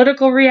of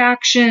political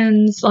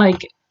reactions,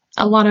 like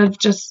a lot of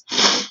just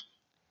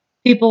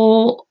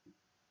people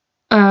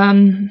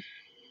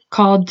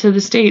called to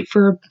the state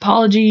for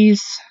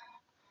apologies.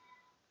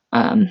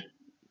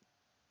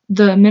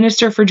 The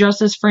Minister for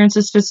Justice,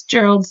 Francis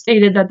Fitzgerald,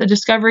 stated that the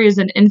discovery is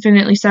an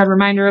infinitely sad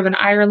reminder of an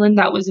Ireland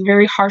that was a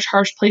very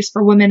harsh place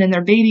for women and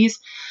their babies,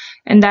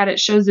 and that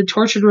it shows the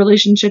tortured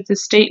relationship the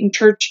state and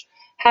church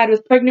had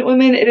with pregnant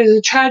women. It is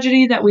a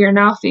tragedy that we are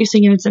now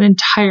facing in its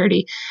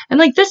entirety. And,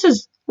 like, this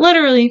is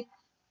literally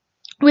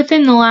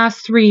within the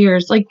last 3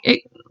 years. Like,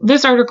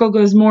 this article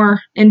goes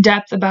more in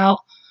depth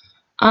about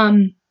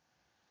more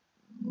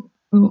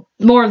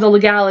of the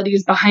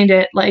legalities behind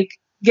it, like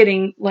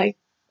getting, like,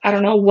 I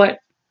don't know what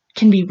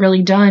can be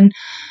really done.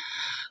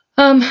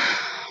 Oh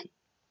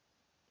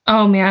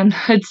man,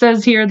 it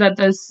says here that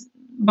this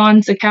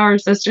Bon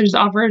Secours sisters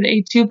offered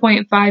a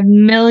 2.5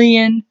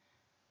 million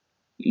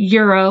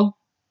euro.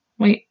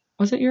 Wait,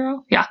 was it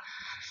euro? Yeah.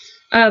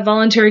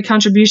 Voluntary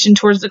contribution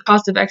towards the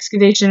cost of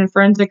excavation and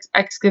forensic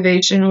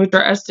excavation, which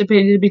are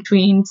estimated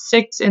between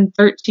 6 and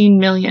 13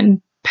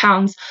 million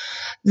pounds.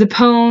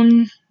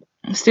 Zapone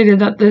stated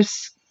that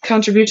this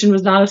contribution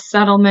was not a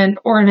settlement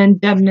or an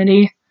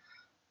indemnity.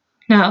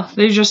 No,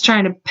 they're just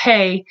trying to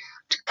pay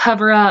to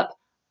cover up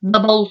the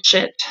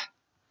bullshit.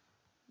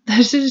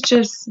 This is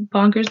just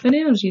bonkers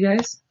bananas, you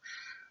guys.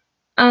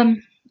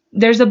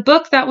 There's a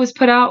book that was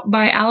put out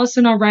by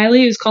Allison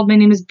O'Reilly. It was called My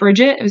Name is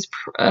Bridget. It was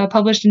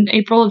published in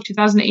April of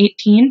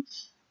 2018.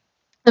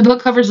 The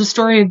book covers the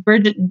story of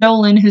Bridget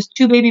Dolan, whose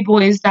 2 baby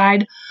boys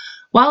died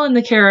while in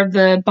the care of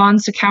the Bon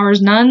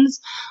Secours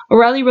nuns.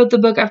 O'Reilly wrote the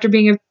book after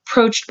being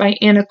approached by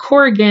Anna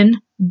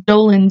Corrigan,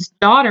 Dolan's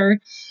daughter,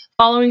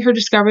 following her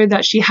discovery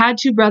that she had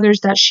 2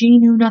 brothers that she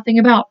knew nothing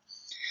about.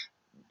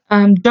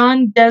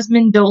 John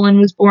Desmond Dolan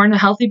was born a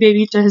healthy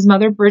baby to his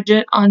mother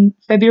Bridget on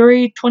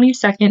February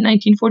 22nd,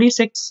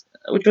 1946,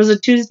 which was a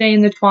Tuesday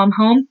in the Tuam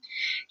home.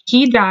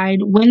 He died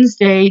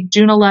Wednesday,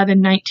 June 11,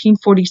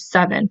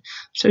 1947.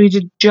 So he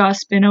had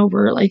just been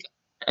over like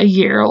a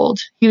year old.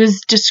 He was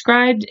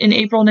described in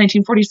April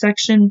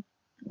 1947.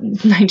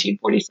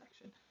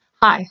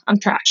 Hi, I'm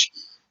trash.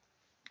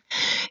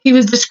 He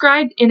was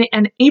described in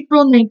an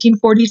April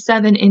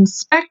 1947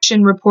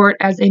 inspection report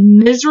as a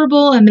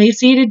miserable,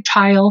 emaciated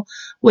child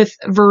with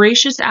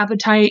voracious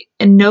appetite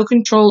and no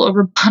control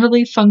over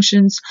bodily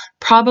functions,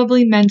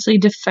 probably mentally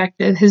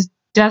defective. His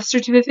death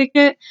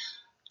certificate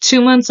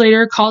 2 months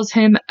later calls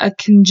him a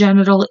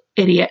congenital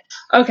idiot.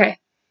 Okay.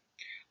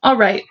 All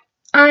right.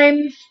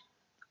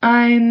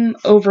 I'm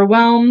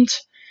overwhelmed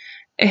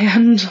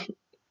and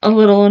a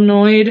little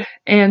annoyed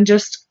and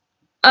just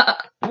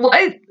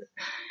what?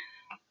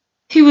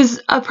 He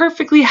was a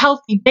perfectly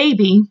healthy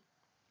baby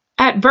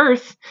at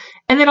birth,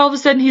 and then all of a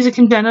sudden he's a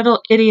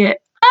congenital idiot.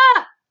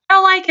 I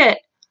don't like it.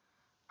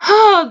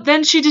 Oh,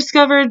 then she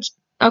discovered,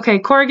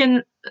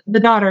 Corrigan, the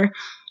daughter,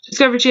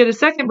 discovered she had a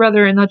second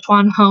brother in the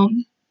Tuam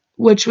home,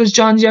 which was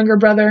John's younger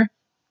brother,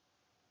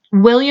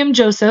 William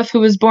Joseph, who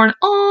was born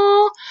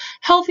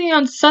healthy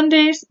on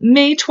Sunday,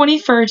 May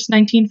 21st,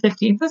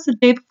 1950. That's the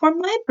day before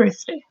my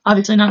birthday.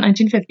 Obviously not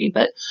 1950,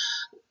 but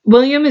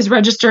William is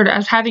registered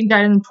as having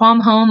died in the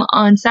Tuam home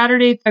on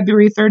Saturday,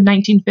 February 3rd,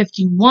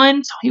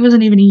 1951, so he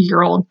wasn't even a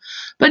year old.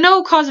 But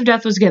no cause of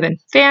death was given.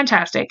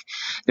 Fantastic.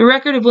 The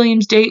record of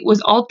William's date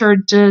was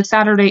altered to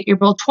Saturday,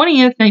 April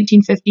 20th,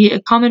 1950, a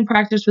common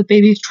practice with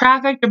babies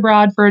trafficked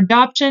abroad for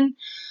adoption.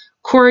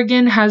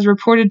 Corrigan has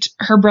reported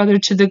her brother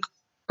to the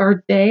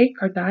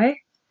Gardaí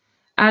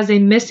as a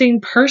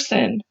missing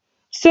person.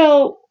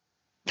 So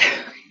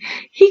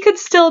he could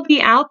still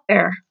be out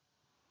there.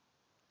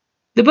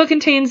 The book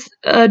contains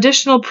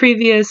additional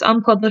previous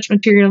unpublished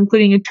material,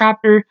 including a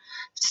chapter,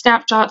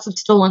 snapshots of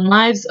stolen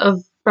lives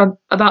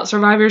about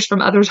survivors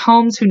from others'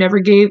 homes who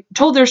never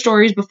told their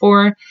stories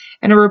before,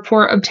 and a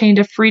report obtained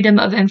a Freedom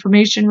of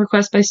Information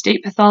request by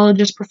state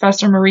pathologist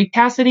Professor Marie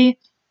Cassidy,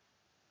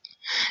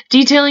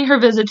 detailing her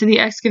visit to the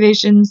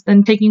excavations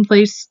then taking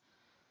place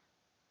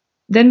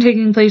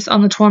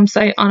on the Tuam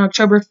site on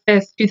October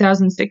 5th,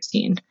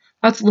 2016.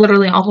 That's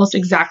literally almost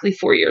exactly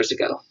 4 years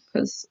ago,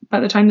 because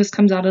by the time this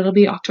comes out, it'll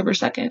be October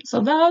 2nd.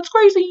 So that's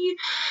crazy.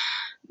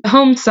 The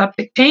home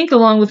septic tank,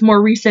 along with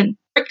more recent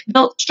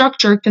brick-built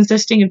structure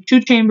consisting of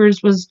 2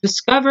 chambers, was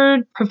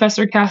discovered.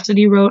 Professor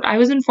Cassidy wrote, I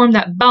was informed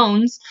that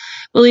bones,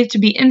 believed to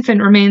be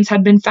infant remains,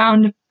 had been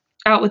found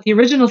out with the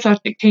original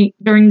septic tank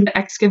during the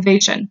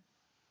excavation.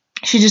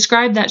 She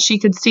described that she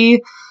could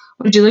see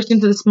when she looked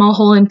into the small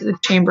hole into the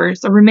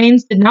chambers. The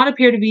remains did not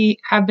appear to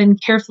have been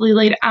carefully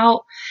laid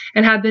out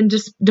and had been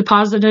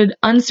deposited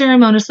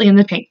unceremoniously in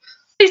the tank.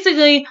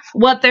 Basically,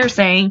 what they're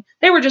saying,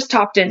 they were just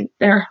topped in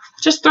there,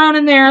 just thrown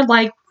in there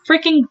like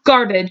freaking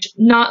garbage,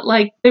 not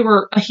like they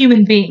were a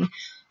human being.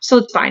 So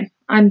it's fine.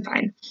 I'm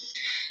fine.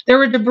 There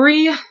was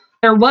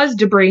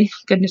debris,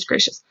 goodness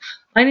gracious,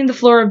 lining the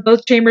floor of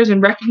both chambers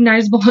and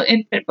recognizable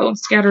infant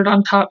bones scattered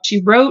on top.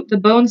 She wrote the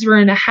bones were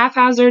in a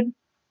haphazard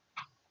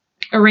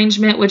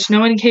arrangement, which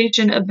no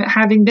indication of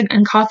having been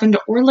uncoffined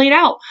or laid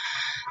out.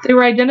 There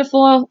were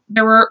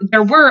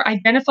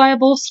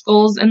identifiable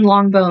skulls and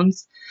long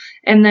bones.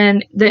 And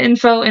then the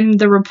info in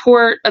the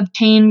report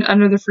obtained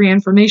under the Free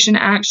Information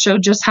Act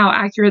showed just how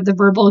accurate the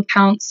verbal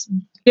accounts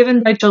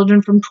given by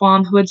children from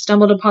Tuam who had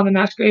stumbled upon the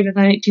mass grave in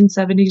the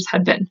 1970s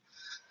had been.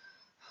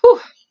 Whew.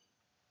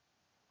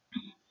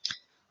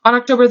 On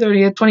October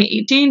 30th,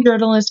 2018,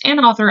 journalist and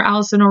author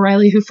Allison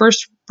O'Reilly, who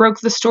first broke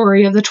the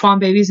story of the Tuam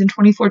babies in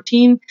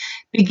 2014,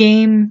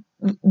 became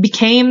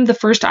the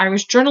first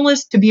Irish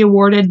journalist to be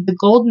awarded the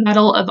Gold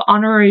Medal of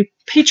Honorary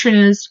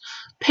Patronage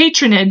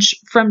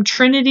from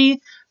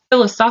Trinity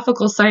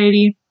Philosophical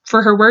Society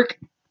for her work,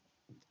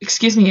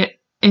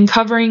 in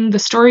covering the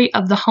story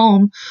of the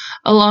home,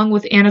 along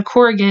with Anna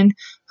Corrigan,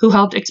 who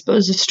helped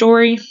expose the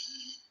story.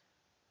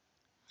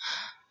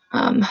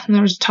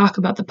 There was talk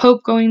about the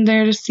Pope going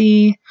there to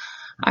see,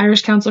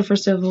 Irish Council for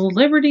Civil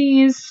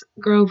Liberties,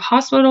 Grove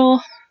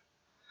Hospital.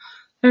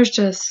 There's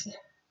just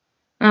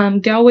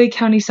Galway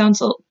County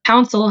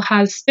Council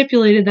has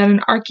stipulated that an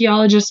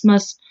archaeologist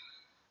must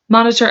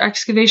monitor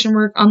excavation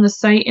work on the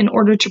site in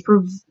order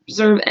to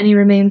preserve any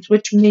remains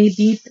which may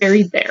be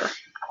buried there.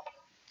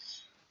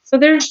 So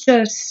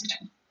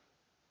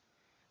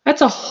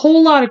that's a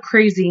whole lot of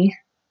crazy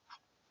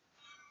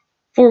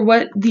for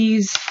what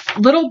these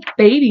little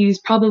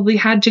babies probably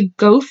had to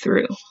go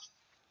through.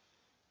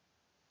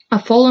 A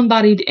full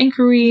embodied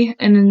inquiry,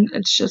 and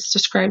it's just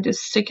described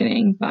as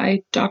sickening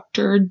by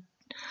Dr.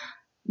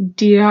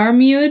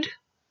 Diarmuid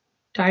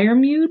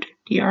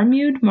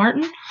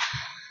Martin.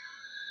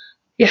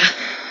 Yeah.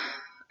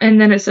 And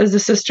then it says the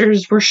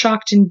sisters were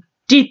shocked and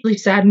deeply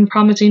saddened,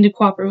 promising to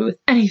cooperate with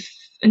any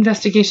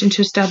investigation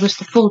to establish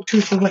the full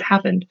truth of what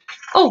happened.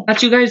 Oh,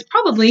 but you guys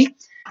probably,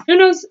 who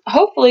knows,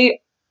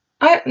 hopefully,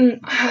 I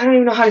don't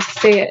even know how to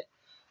say it.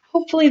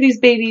 Hopefully these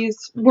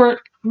babies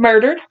weren't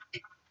murdered.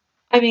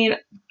 I mean,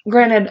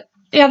 granted,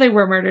 yeah, they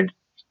were murdered.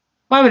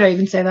 Why would I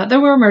even say that? They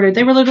were murdered.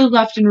 They were literally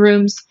left in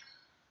rooms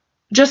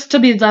just to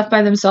be left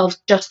by themselves,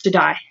 just to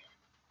die.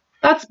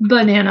 That's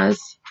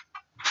bananas.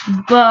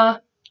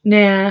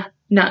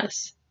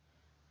 Bananas.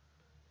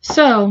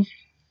 So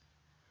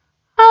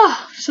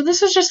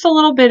this is just a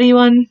little bitty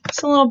one.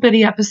 It's a little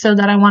bitty episode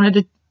that I wanted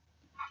to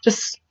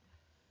just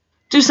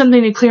do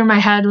something to clear my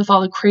head with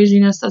all the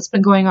craziness that's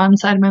been going on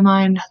inside my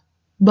mind.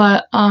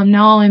 But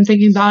now all I'm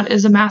thinking about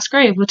is a mass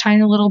grave with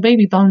tiny little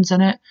baby bones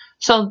in it.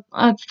 So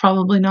that's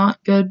probably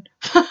not good.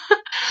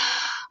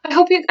 I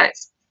hope you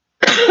guys,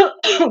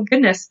 oh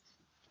goodness,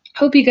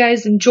 hope you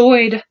guys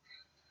enjoyed.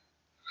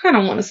 I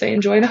don't want to say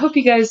enjoyed. I hope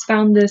you guys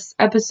found this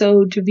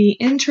episode to be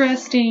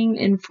interesting,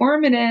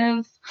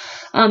 informative.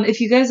 If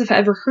you guys have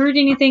ever heard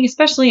anything,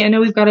 especially, I know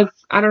we've got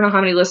I don't know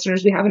how many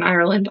listeners we have in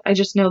Ireland. I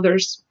just know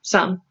there's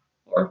some,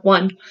 or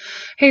one.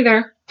 Hey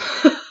there.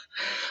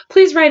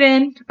 Please write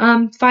in.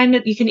 Find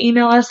it. You can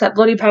email us at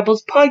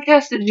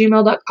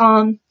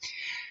bloodybabbles.podcast@gmail.com.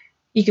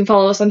 You can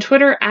follow us on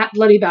Twitter at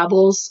Bloody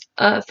Babbles.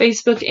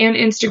 Facebook and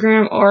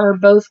Instagram are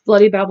both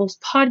Bloody Babbles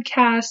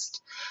Podcast.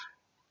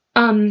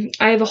 I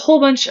have a whole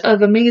bunch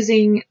of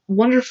amazing,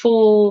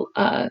 wonderful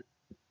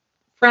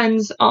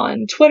friends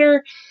on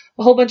Twitter.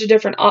 A whole bunch of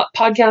different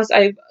podcasts.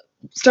 I've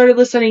started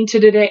listening to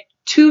today,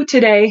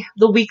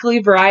 the Weekly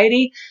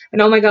Variety.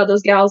 And oh my god,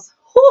 those gals,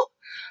 whew,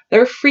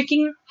 they're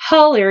freaking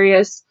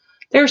hilarious.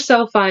 They're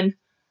so fun,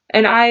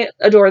 and I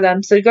adore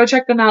them. So go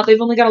check them out. They've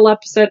only got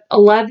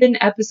 11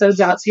 episodes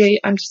out, so yeah,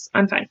 I'm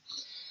fine.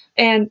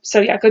 And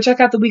so yeah, go check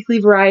out the Weekly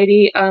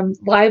Variety,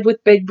 live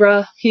with Big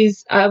Bruh.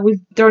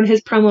 We've thrown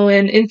his promo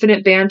in,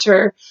 Infinite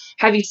Banter.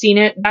 Have you seen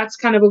it? That's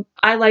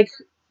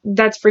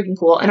that's freaking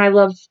cool, and I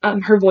love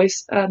her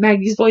voice,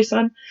 Maggie's voice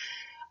on.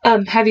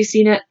 Have you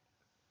seen it?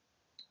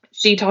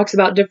 She talks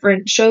about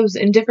different shows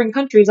in different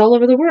countries all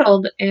over the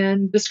world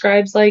and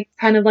describes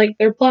kind of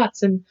their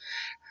plots, and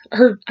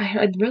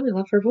I really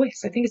love her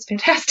voice. I think it's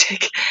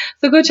fantastic.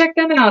 So go check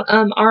them out.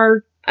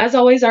 As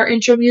always, our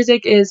intro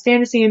music is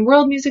Fantasy and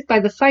World Music by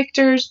the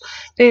Feichters.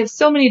 They have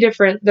so many they're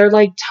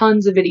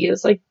tons of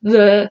videos.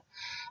 The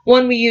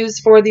one we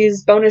use for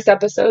these bonus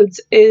episodes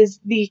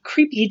is the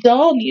creepy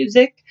doll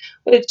music,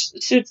 which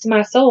suits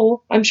my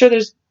soul. I'm sure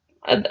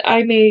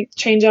I may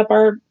change up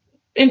our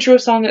intro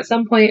song at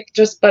some point,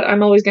 but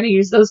I'm always going to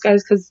use those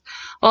guys because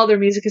all their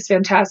music is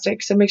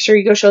fantastic. So make sure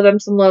you go show them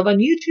some love on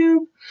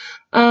YouTube.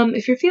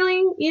 If you're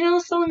feeling,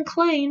 so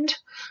inclined,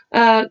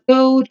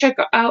 go check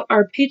out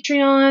our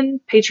Patreon,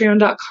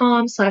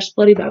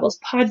 patreon.com/bloodybabbles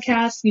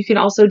podcast. You can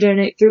also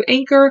donate through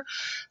Anchor,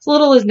 as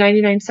little as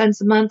 99 cents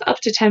a month, up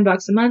to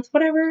 $10 a month,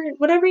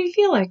 whatever you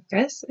feel like,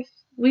 guys.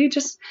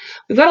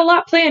 we've got a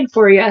lot planned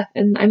for you.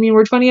 And I mean,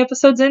 we're 20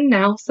 episodes in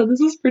now, so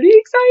this is pretty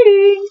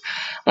exciting.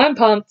 I'm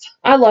pumped.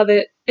 I love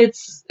it.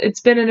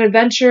 It's been an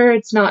adventure.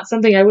 It's not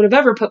something I would have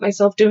ever put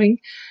myself doing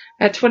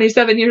at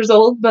 27 years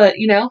old, but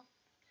you know.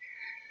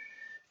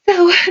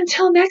 So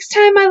until next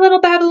time, my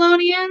little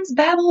Babylonians,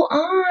 babble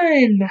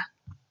on.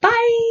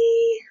 Bye.